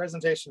 guys. Great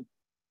presentation.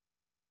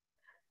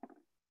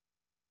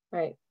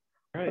 Right.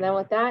 And then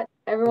with that,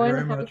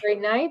 everyone have a great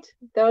night.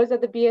 Those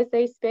at the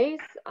BSA space,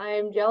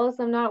 I'm jealous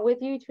I'm not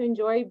with you to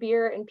enjoy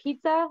beer and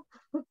pizza.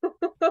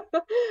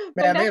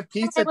 Man, they have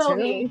pizza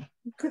too.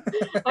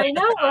 I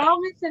know, we're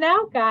all missing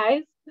out,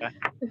 guys.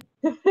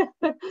 But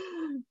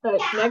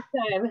next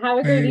time, have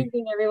a great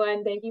evening,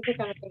 everyone. Thank you for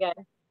coming again.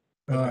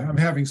 I'm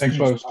having some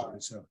pie,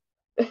 so.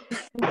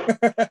 What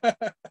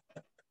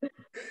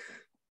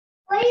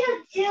are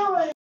you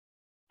doing?